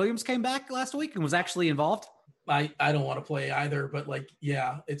Max Williams came back last week and was actually involved? I don't want to play either, but like,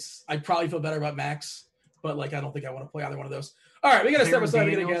 yeah, I'd probably feel better about Max, but like, I don't think I want to play either one of those. All right, we got to step aside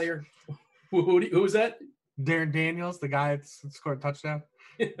and get together here. Who was that? Darren Daniels, the guy that scored a touchdown.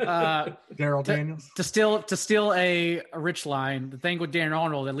 Daryl Daniels. To steal a rich line, the thing with Dan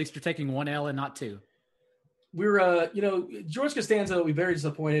Arnold, at least you're taking 1 L and not 2. We're George Costanza will be very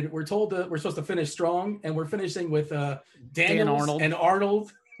disappointed. We're told that we're supposed to finish strong, and we're finishing with Dan Arnold and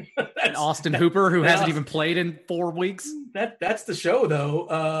Arnold and Austin Hooper, who hasn't even played in 4 weeks. That's the show,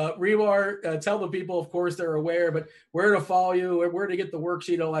 though. Rebar, tell the people, of course, they're aware, but where to follow you, where to get the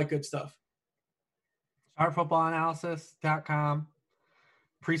worksheet, all that good stuff. SharpFootballAnalysis.com.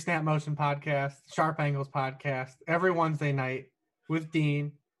 Pre-Snap Motion Podcast, Sharp Angles Podcast, every Wednesday night with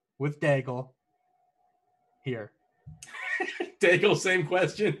Dean, with Daigle. Here. Daigle, same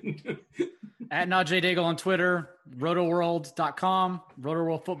question. At Najee Daigle on Twitter, rotoworld.com,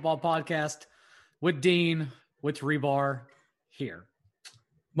 Rotoworld Football Podcast with Dean, with Rebar here.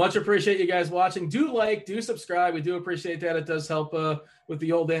 Much appreciate you guys watching. Do subscribe. We do appreciate that. It does help with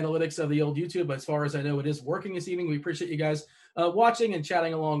the old analytics of the old YouTube. As far as I know, it is working this evening. We appreciate you guys watching and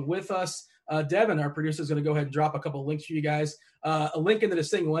chatting along with us. Devin, our producer, is going to go ahead and drop a couple of links for you guys. A link into the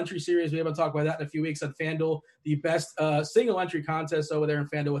single entry series. We haven't talked about that in a few weeks on FanDuel. The best single entry contest over there in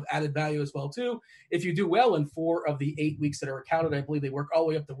FanDuel with added value as well, too. If you do well in 4 of the 8 weeks that are counted, I believe they work all the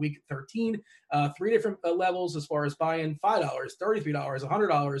way up to week 13. 3 different levels as far as buy-in, $5, $33,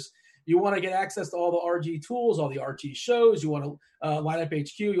 $100. You want to get access to all the RG tools, all the RG shows. You want to lineup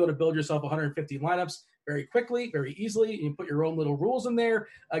HQ. You want to build yourself 150 lineups very quickly, very easily. You put your own little rules in there.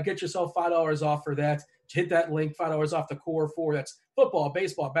 Get yourself $5 off for that. Hit that link, $5 off the core 4. That's football,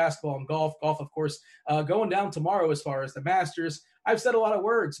 baseball, basketball, and golf. Golf, of course, going down tomorrow as far as the Masters. I've said a lot of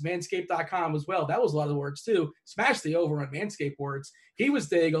words. Manscaped.com as well. That was a lot of words, too. Smash the over on Manscaped words. He was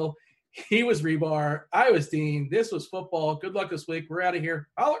Daigle. He was Rebar. I was Dean. This was football. Good luck this week. We're out of here.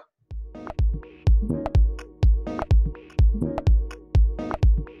 Holler.